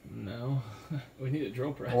ideas? No. We need a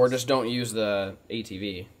drill press. Or just don't use the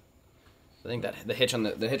ATV. I think that the hitch on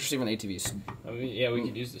the hitch receiver on the ATV is... I mean, yeah, we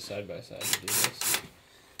could use the side by side to do this.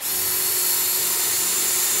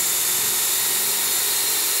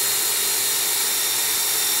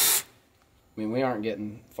 I mean, we aren't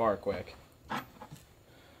getting far quick. Kind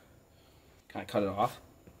of cut it off.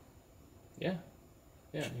 Yeah.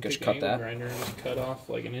 Yeah. You Just take cut an angle that. grinder and just cut off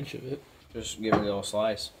like an inch of it. Just give it a little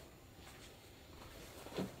slice.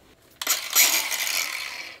 I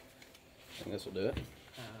think this will do it.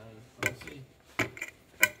 Let's see.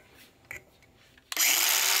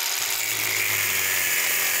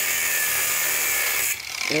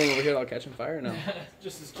 Anything over here that'll catch on fire or no?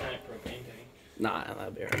 Just this giant propane tank. Nah,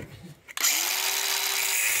 that'll be alright.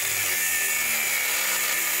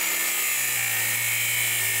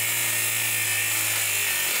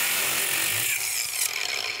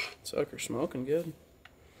 Sucker's smoking good.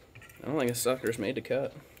 I don't think a sucker's made to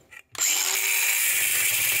cut.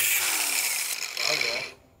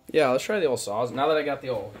 Yeah, let's try the old saws. Now that I got the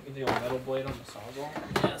old... Get the old metal blade on the sawzall.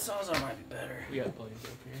 Yeah, the sawzall might be better. We got blades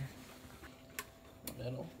up here.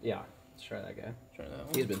 Metal. Yeah, let's try that guy. Try that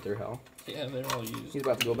one. He's been through hell. Yeah, they're all used. He's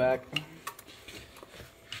about to go back.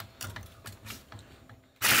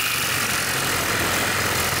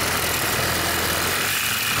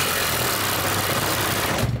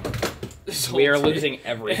 We are losing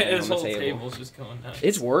everything This on the whole table. table's just going nuts.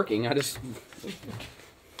 It's working. I just...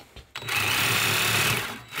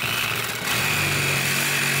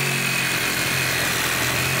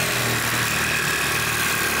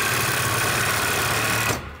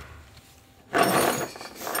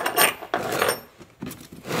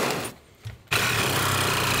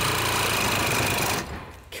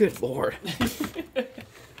 Good Lord.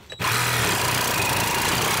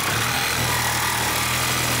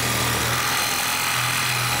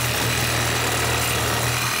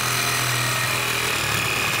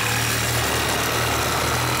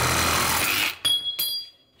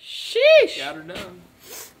 Sheesh. Got her done.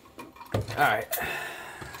 Alright. See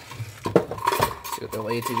what the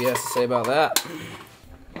ATV has to say about that.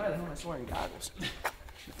 Why the hell am I wearing goggles?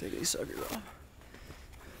 Take these suckers off.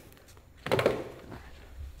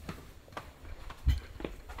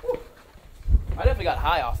 Whew. I definitely got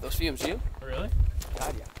high off those fumes, you? Really?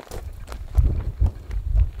 God, yeah.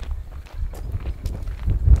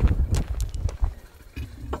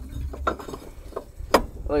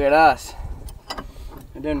 Look at us.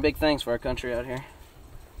 We're doing big things for our country out here.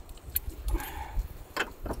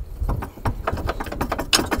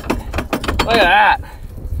 Look at that.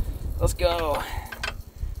 Let's go.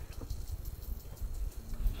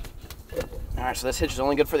 Alright, so this hitch is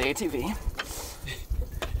only good for the ATV.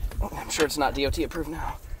 I'm sure it's not DOT approved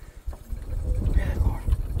now. Good Lord.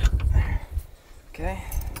 Okay.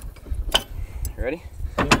 You ready?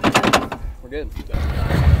 We're good.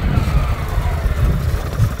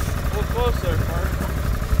 A little closer, Mark.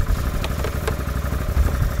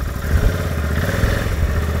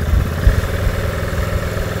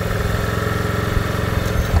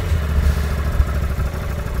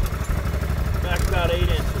 Back about 8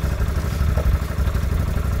 inches.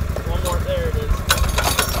 One more, there it is.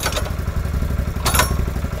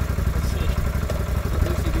 Let's see.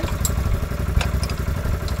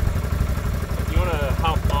 If you want to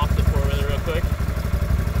hop off the four-wheeler real quick.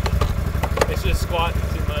 It's just squatting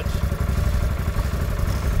too much.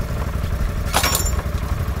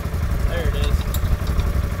 There it is.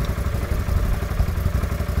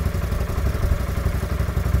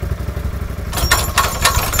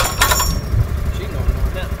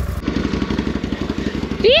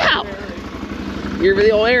 Yeah! You're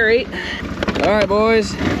the old aerate. All right,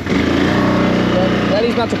 boys.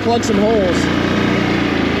 Daddy's about to plug some holes.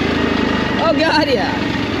 Oh God, yeah.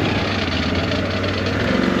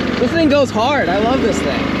 This thing goes hard. I love this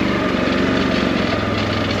thing.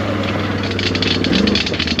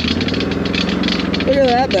 Look at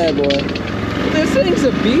that bad boy. This thing's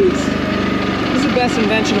a beast. This is the best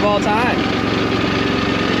invention of all time.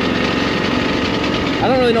 I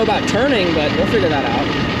don't really know about turning, but we'll figure that out.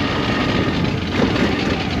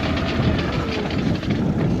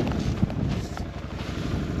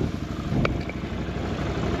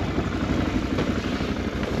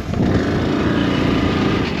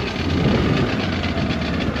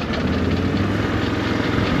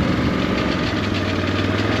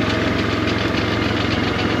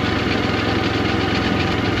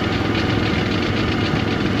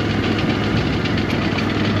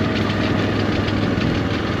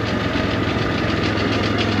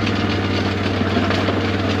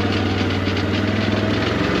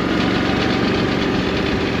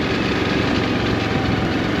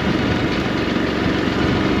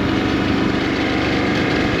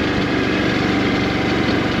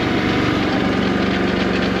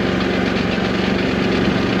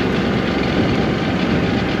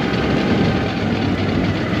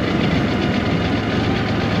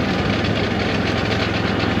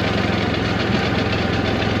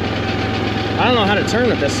 I don't know how to turn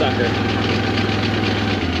with this sucker.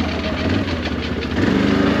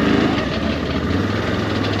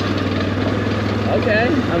 Okay,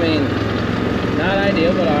 I mean, not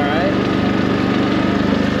ideal, but all right.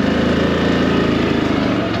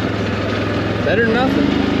 Better than nothing.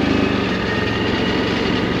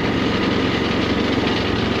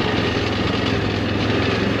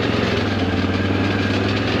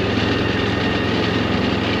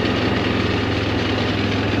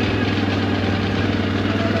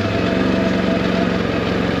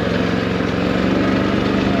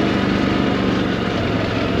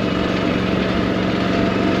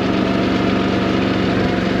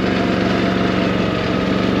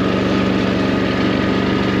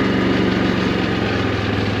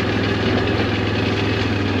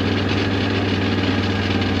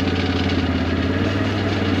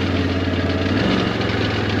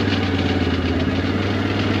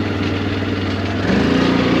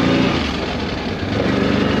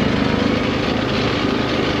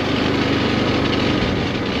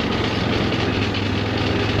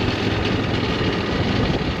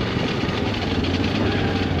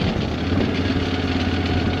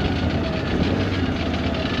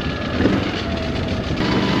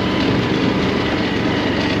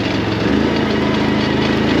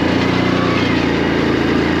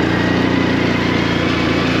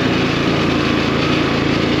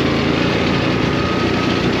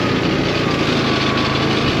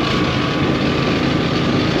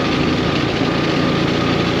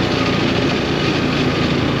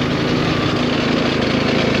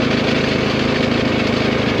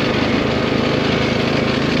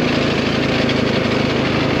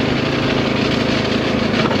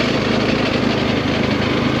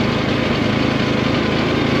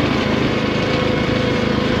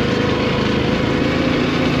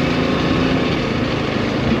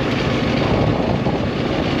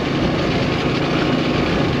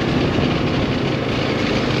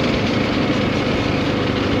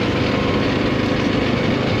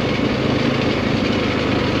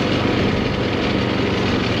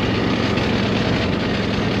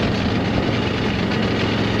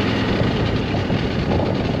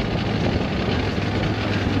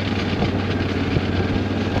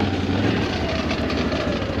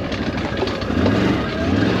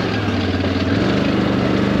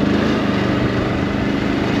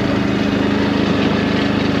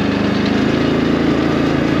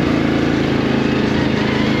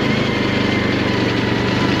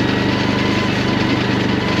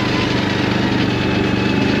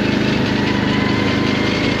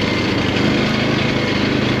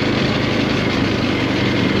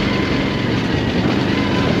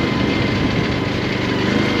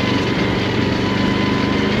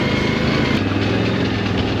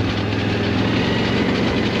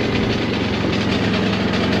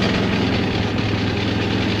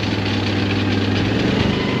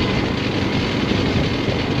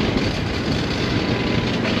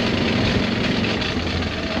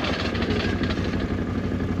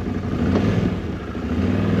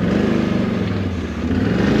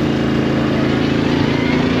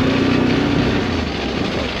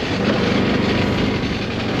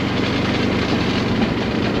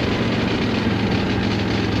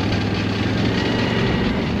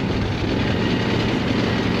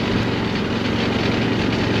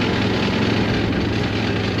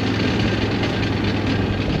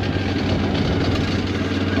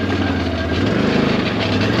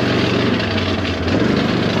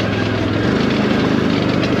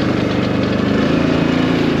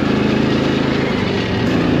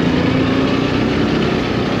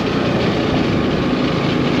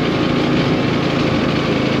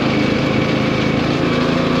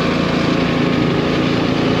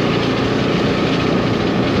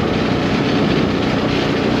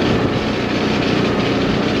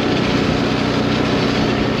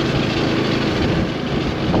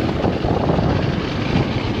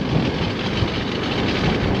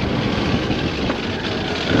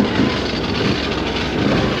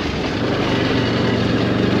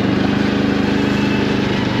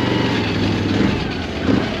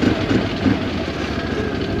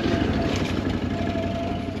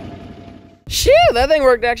 that thing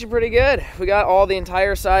worked actually pretty good. We got all the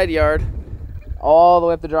entire side yard, all the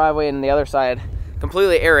way up the driveway, and the other side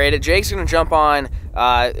completely aerated. Jake's gonna jump on.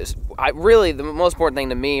 Really, the most important thing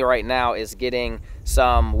to me right now is getting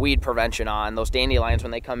some weed prevention on. Those dandelions,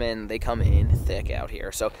 when they come in thick out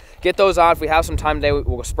here. So get those on. If we have some time today,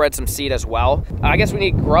 we'll spread some seed as well. I guess we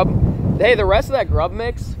need grub. Hey, the rest of that grub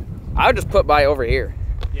mix, I would just put by over here.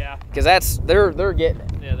 Yeah. Because they're getting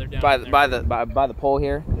it. Yeah, they're down by the pole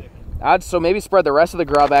here. So maybe spread the rest of the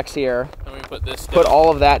grub X here. And we put this. Put all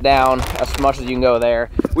of that down as much as you can go there.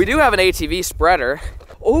 We do have an ATV spreader.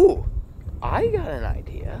 Ooh, I got an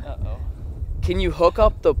idea. Uh-oh. Can you hook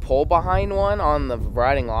up the pull behind one on the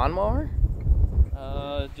riding lawnmower?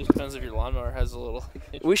 It just depends if your lawnmower has a little.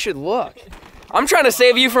 We should look. I'm trying to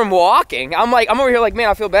save you from walking. I'm over here like, man,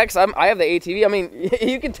 I feel bad because I have the ATV. I mean,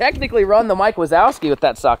 you can technically run the Mike Wazowski with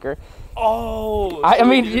that sucker. Oh. I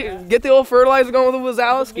mean, you get the old fertilizer going with the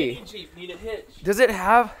Wazowski. Jeep need a hitch. Does it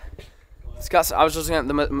have? It's got. I was just looking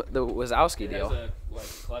at the Wazowski deal. It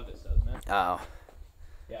has a clevis, doesn't it? Oh.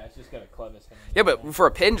 Yeah, it's just got a clevis. Yeah, but for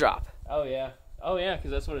a pin drop. Oh yeah. Oh yeah, because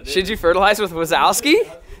that's what it is. Should you fertilize with Wazowski?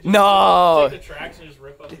 No. Take the tracks and just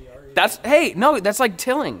rip up the yard. That's like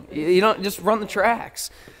tilling. You don't just run the tracks.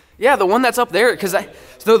 Yeah, the one that's up there,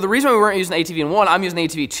 so the reason we weren't using the ATV in 1, I'm using the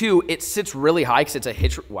ATV 2, it sits really high because it's a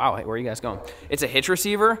hitch. Wow, where are you guys going? It's a hitch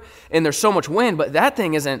receiver, and there's so much wind, but that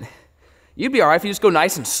thing isn't. You'd be all right if you just go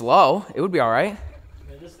nice and slow. It would be all right.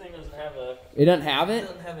 Yeah, this thing doesn't have a. It doesn't have it? It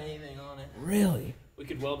doesn't have anything on it. Really? We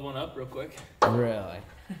could weld one up real quick. Really?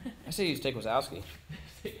 I say you take Wazowski.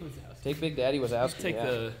 Take Big Daddy Wazowski. Take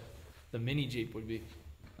the mini Jeep would be.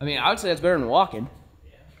 I mean, I would say it's better than walking.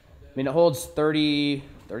 I mean, it holds 30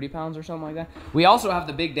 pounds or something like that. We also have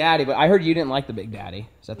the Big Daddy, but I heard you didn't like the Big Daddy.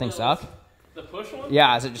 Does that thing suck? The push one?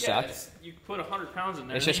 Yeah, does it just suck? You put 100 pounds in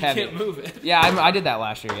there, It's and just you heavy. can't move it. Yeah, I did that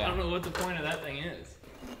last year, I yeah. don't know what the point of that thing is.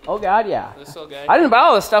 Oh, God, yeah. This little guy. I didn't buy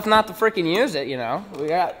all this stuff not to freaking use it, you know. We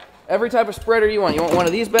got every type of spreader you want. You want one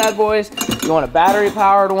of these bad boys, you want a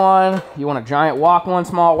battery-powered one, you want a giant walk one,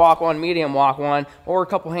 small walk one, medium walk one, or a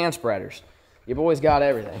couple hand spreaders. You've always got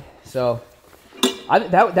everything. So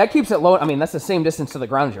that keeps it low. I mean, that's the same distance to the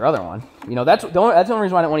ground as your other one. You know, that's the only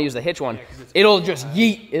reason why I don't want to use the hitch one. It'll just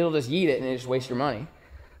yeet it and it just waste your money.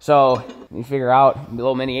 So you figure out a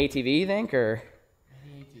little mini ATV, you think, or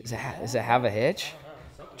does it have a hitch?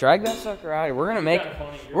 Drag that sucker out here. We're gonna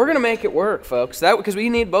make it work, folks. Because we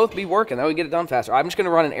need both to be working. That would get it done faster. I'm just gonna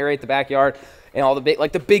run and aerate the backyard and all the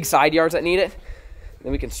big side yards that need it.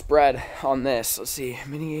 Then we can spread on this. Let's see,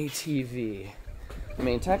 mini ATV. I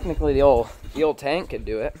mean, technically the old tank could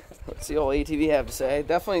do it. What's the old ATV have to say? It's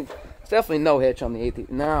definitely no hitch on the ATV.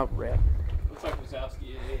 No, rip. Looks like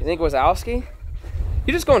Wazowski. You think Wazowski?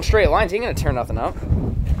 You just go in straight lines. You ain't gonna tear nothing up.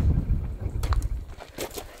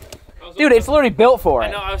 Dude, it's literally built for it.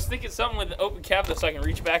 I know. I was thinking something with the open cabinet so I can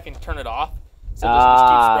reach back and turn it off. So it doesn't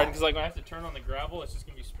just keep spreading. Because like when I have to turn on the gravel, it's just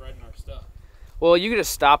gonna be spreading our stuff. Well, you could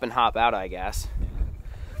just stop and hop out, I guess.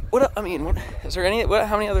 How many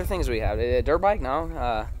other things do we have? A dirt bike?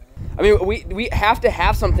 No. I mean, we have to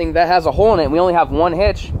have something that has a hole in it. And we only have one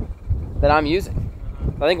hitch that I'm using.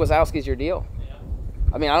 I think Wazowski's your deal. Yeah.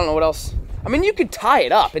 I mean, I don't know what else. I mean, you could tie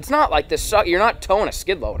it up. It's not like this. You're not towing a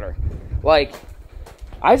skid loader. Like,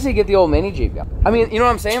 I'd say get the old mini Jeep. I mean, you know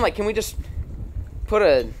what I'm saying? Like, can we just put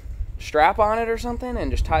a strap on it or something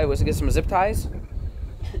and just tie it? Get some zip ties?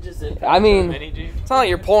 Just zip I mean, mini Jeep. It's not like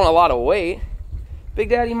you're pulling a lot of weight. Big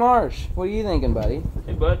Daddy Marsh, what are you thinking, buddy?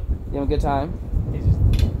 Hey, bud. You having a good time?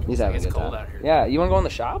 He's having a good time. It's cold out here. Yeah, you want to go in the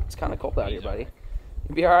shop? It's kind of cold out here, buddy.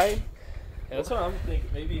 You be all right? Yeah, that's what I'm thinking.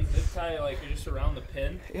 Maybe zip tie like just around the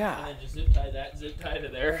pin. Yeah. And then just zip tie that, zip tie to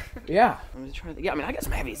there. Yeah. I'm just trying to think. Yeah, I mean, I got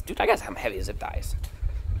some heavy. Dude, I got some heavy zip ties.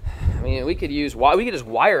 I mean, we could just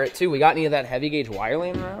wire it too. We got any of that heavy gauge wire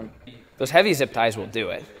laying around? Those heavy zip ties will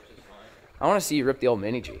do it. I want to see you rip the old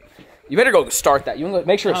mini Jeep. You better go start that. You want to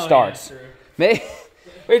make sure it starts. Yeah,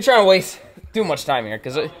 we're trying to waste too much time here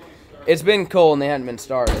because it's been cold and they hadn't been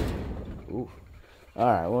started. Ooh. All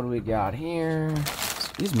right, what do we got here?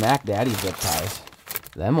 These Mac Daddy zip ties.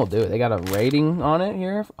 Them will do it. They got a rating on it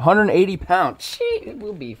here. 180 pounds. Shit,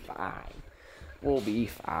 we'll be fine. We'll be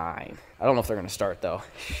fine. I don't know if they're going to start, though.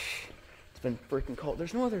 It's been freaking cold.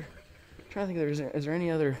 There's no other... I'm trying to think, is there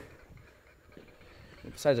any other...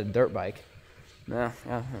 Besides a dirt bike. No,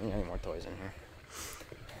 yeah, I don't need any more toys in here.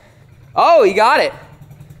 Oh, you got it.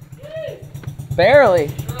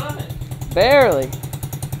 Barely. Barely.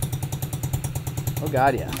 Oh,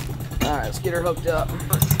 God, yeah. All right, let's get her hooked up.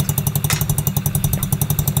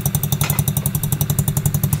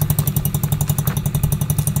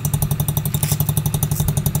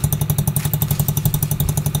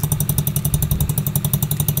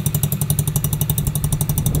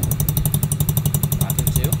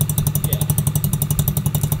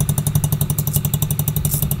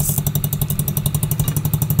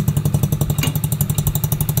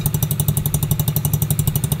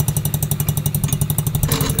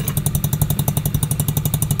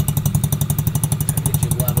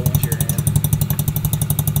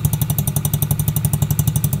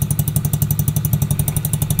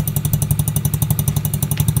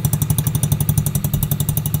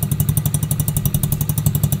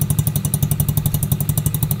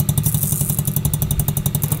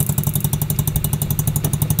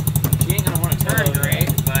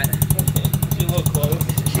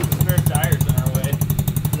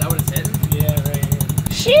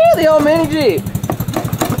 old mini Jeep.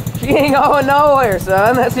 She ain't going nowhere,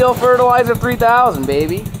 son. That's the old Fertilizer 3000,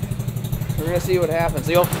 baby. We're gonna see what happens.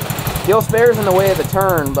 The old spare's in the way of the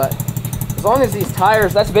turn, but as long as these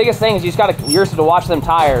tires, that's the biggest thing, is you just gotta, you're to watch them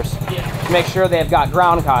tires. Yeah. To make sure they've got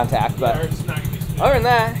ground contact. But other than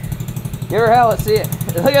that, give her hell, let's see it.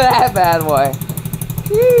 Look at that bad boy.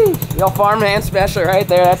 Sheesh. The old farmhand special right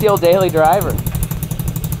there. That's the old daily driver.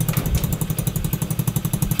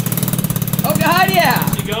 Oh God,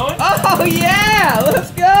 yeah! You going? Oh yeah! Let's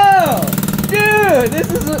go! Dude,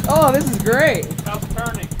 this is great. How's it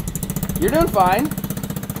turning? You're doing fine.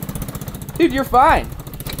 Dude, you're fine.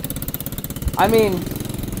 I mean,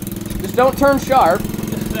 just don't turn sharp.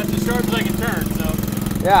 That's as sharp as I can turn,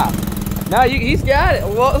 so. Yeah. No, he's got it.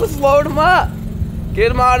 Well, let's load him up.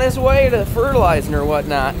 Get him on his way to fertilizing or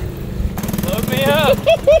whatnot. Load me up.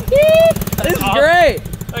 This is great.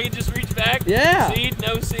 I can just reach back. Yeah. Seed,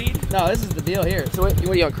 no seed. No, this is the deal here. So what do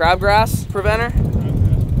you want, crabgrass preventer?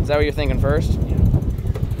 Is that what you're thinking first?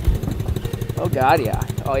 Oh God, yeah.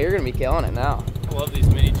 Oh, you're gonna be killing it now. I love these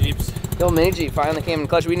mini Jeeps. The old mini Jeep finally came in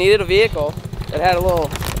clutch. We needed a vehicle that had a little,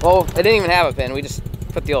 well, it didn't even have a pin. We just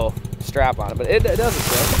put the old strap on it, but it does it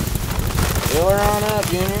good. Fill her on up,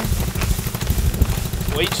 Junior.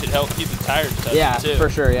 Weight should help keep the tires touching, Yeah, too. for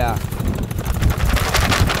sure, yeah.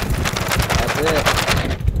 That's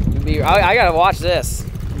it. I gotta watch this.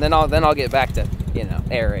 Then I'll get back to, you know,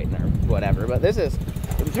 aerating or whatever. But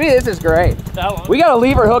to me, this is great. We got a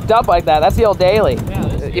lever hooked up like that. That's the old daily. Yeah,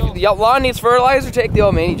 this is the If old... the lawn needs fertilizer, take the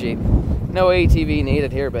old mini Jeep. No ATV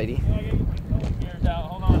needed here, buddy. Yeah, get the mirrors out.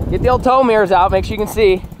 Hold on. Get the old tow mirrors out. Make sure you can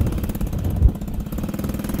see.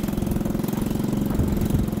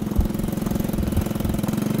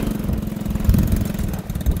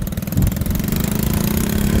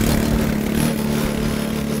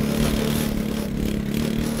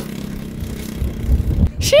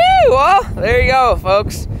 Shoo! Well, there you go,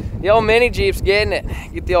 folks. The old mini Jeep's getting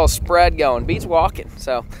it. Get the old spread going. Beats walking.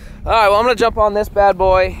 So, all right. Well, I'm gonna jump on this bad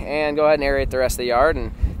boy and go ahead and aerate the rest of the yard.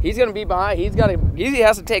 And he's gonna be behind. He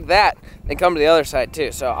has to take that and come to the other side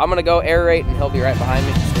too. So I'm gonna go aerate, and he'll be right behind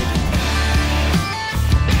me.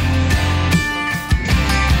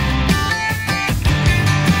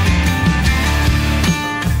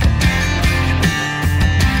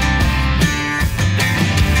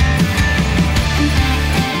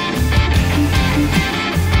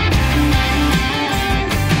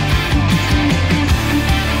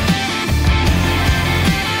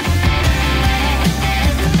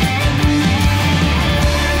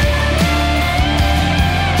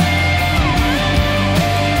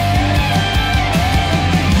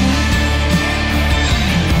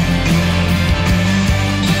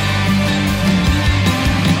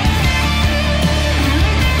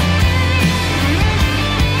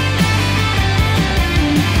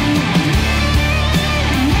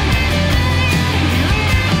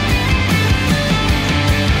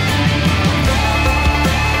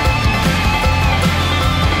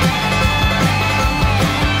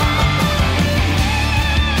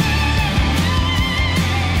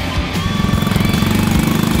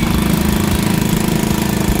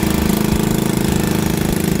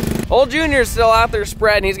 Old Junior's still out there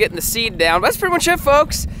spreading. He's getting the seed down. But that's pretty much it,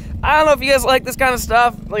 folks. I don't know if you guys like this kind of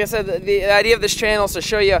stuff. Like I said, the idea of this channel is to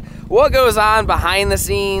show you what goes on behind the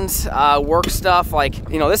scenes, work stuff. Like,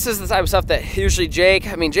 you know, this is the type of stuff that usually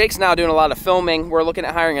Jake's now doing a lot of filming. We're looking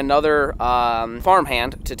at hiring another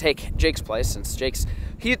farmhand to take Jake's place, since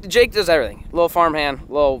Jake does everything. Little farmhand,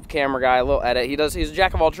 little camera guy, little edit. He's a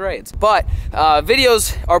jack of all trades. But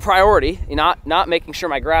videos are priority, not making sure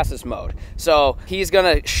my grass is mowed. So he's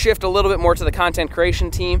gonna shift a little bit more to the content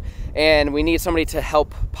creation team, and we need somebody to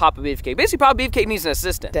help Papa BeefCake. Basically, Papa BeefCake needs an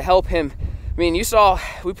assistant to help him. I mean, you saw,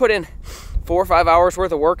 we put in 4 or 5 hours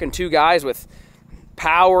worth of work and 2 guys with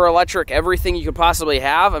power, electric, everything you could possibly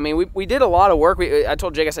have. I mean, we did a lot of work. I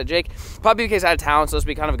told Jake, I said, Jake, Papa BeefCake's out of town, so this will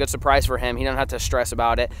be kind of a good surprise for him. He doesn't have to stress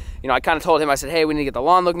about it. You know, I kind of told him, I said, hey, we need to get the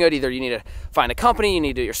lawn looking good. Either you need to find a company, you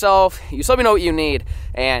need to do it yourself. You just let me know what you need.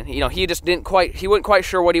 And, you know, he wasn't quite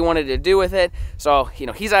sure what he wanted to do with it. So, you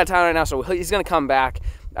know, he's out of town right now, so he's going to come back.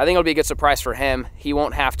 I think it'll be a good surprise for him. He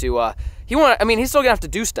won't have to, he's still gonna have to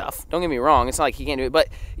do stuff. Don't get me wrong. It's not like he can't do it, but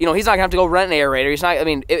you know, he's not gonna have to go rent an aerator. He's not. I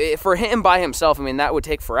mean, for him by himself, I mean, that would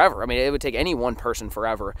take forever. I mean, it would take any one person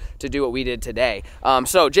forever to do what we did today.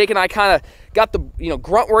 So Jake and I kind of got the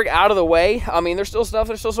grunt work out of the way. I mean, there's still stuff.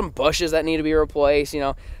 There's still some bushes that need to be replaced. You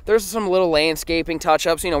know, there's some little landscaping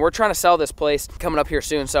touch-ups. You know, we're trying to sell this place coming up here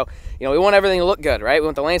soon. So you know, we want everything to look good, right? We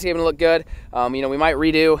want the landscaping to look good. You know, we might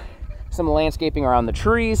redo some landscaping around the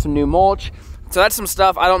trees, some new mulch. So that's some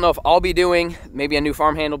stuff I don't know if I'll be doing. Maybe a new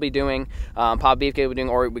farmhand will be doing, Pop BeefCake will be doing,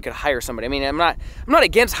 or we could hire somebody. I mean, I'm not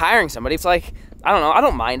against hiring somebody. It's like, I don't know, I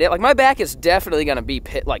don't mind it. Like, my back is definitely gonna be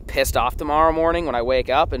pissed off tomorrow morning when I wake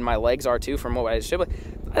up, and my legs are too from what I should.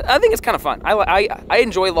 I think it's kind of fun. I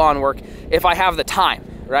enjoy lawn work if I have the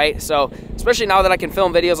time, right? So especially now that I can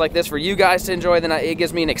film videos like this for you guys to enjoy, then it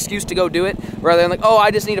gives me an excuse to go do it, rather than like, oh,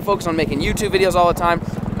 I just need to focus on making YouTube videos all the time.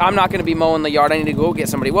 I'm not going to be mowing the yard. I need to go get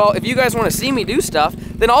somebody. Well, if you guys want to see me do stuff,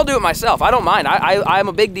 then I'll do it myself. I don't mind. I'm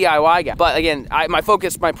a big DIY guy. But again, my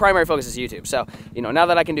primary focus is YouTube. So, you know, now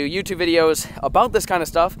that I can do YouTube videos about this kind of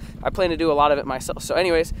stuff, I plan to do a lot of it myself. So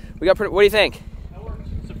anyways, what do you think? That worked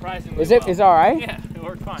surprisingly well. Is it all right? Yeah, it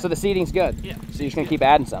worked fine. So the seating's good? Yeah. So you're just going to keep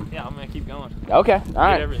adding some? Yeah, I'm going to keep going. Okay, all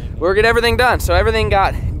right. We'll get everything done. So everything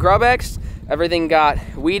got GrubX. Everything got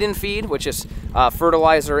weed and feed, which is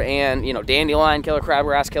fertilizer and, you know, dandelion killer,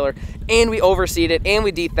 crabgrass killer, and we overseeded, and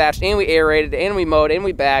we dethatched, and we aerated, and we mowed, and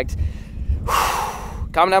we bagged.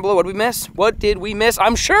 Comment down below, what did we miss? What did we miss?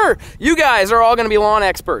 I'm sure you guys are all going to be lawn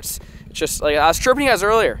experts. It's just like I was chirping you guys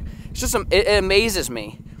earlier. It's just it amazes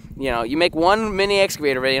me. You know, you make one mini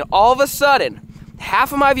excavator video, and all of a sudden,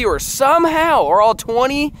 half of my viewers somehow are all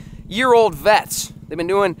 20-year-old vets. They've been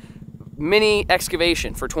doing mini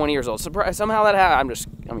excavation for 20 years old. Somehow that happened.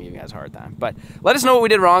 I'm gonna give you guys a hard time. But let us know what we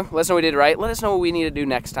did wrong. Let us know what we did right. Let us know what we need to do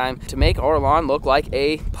next time to make our lawn look like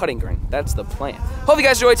a putting green. That's the plan. Hope you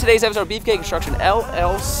guys enjoyed today's episode of BeefCake Construction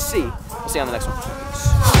LLC. We'll see you on the next one. Peace.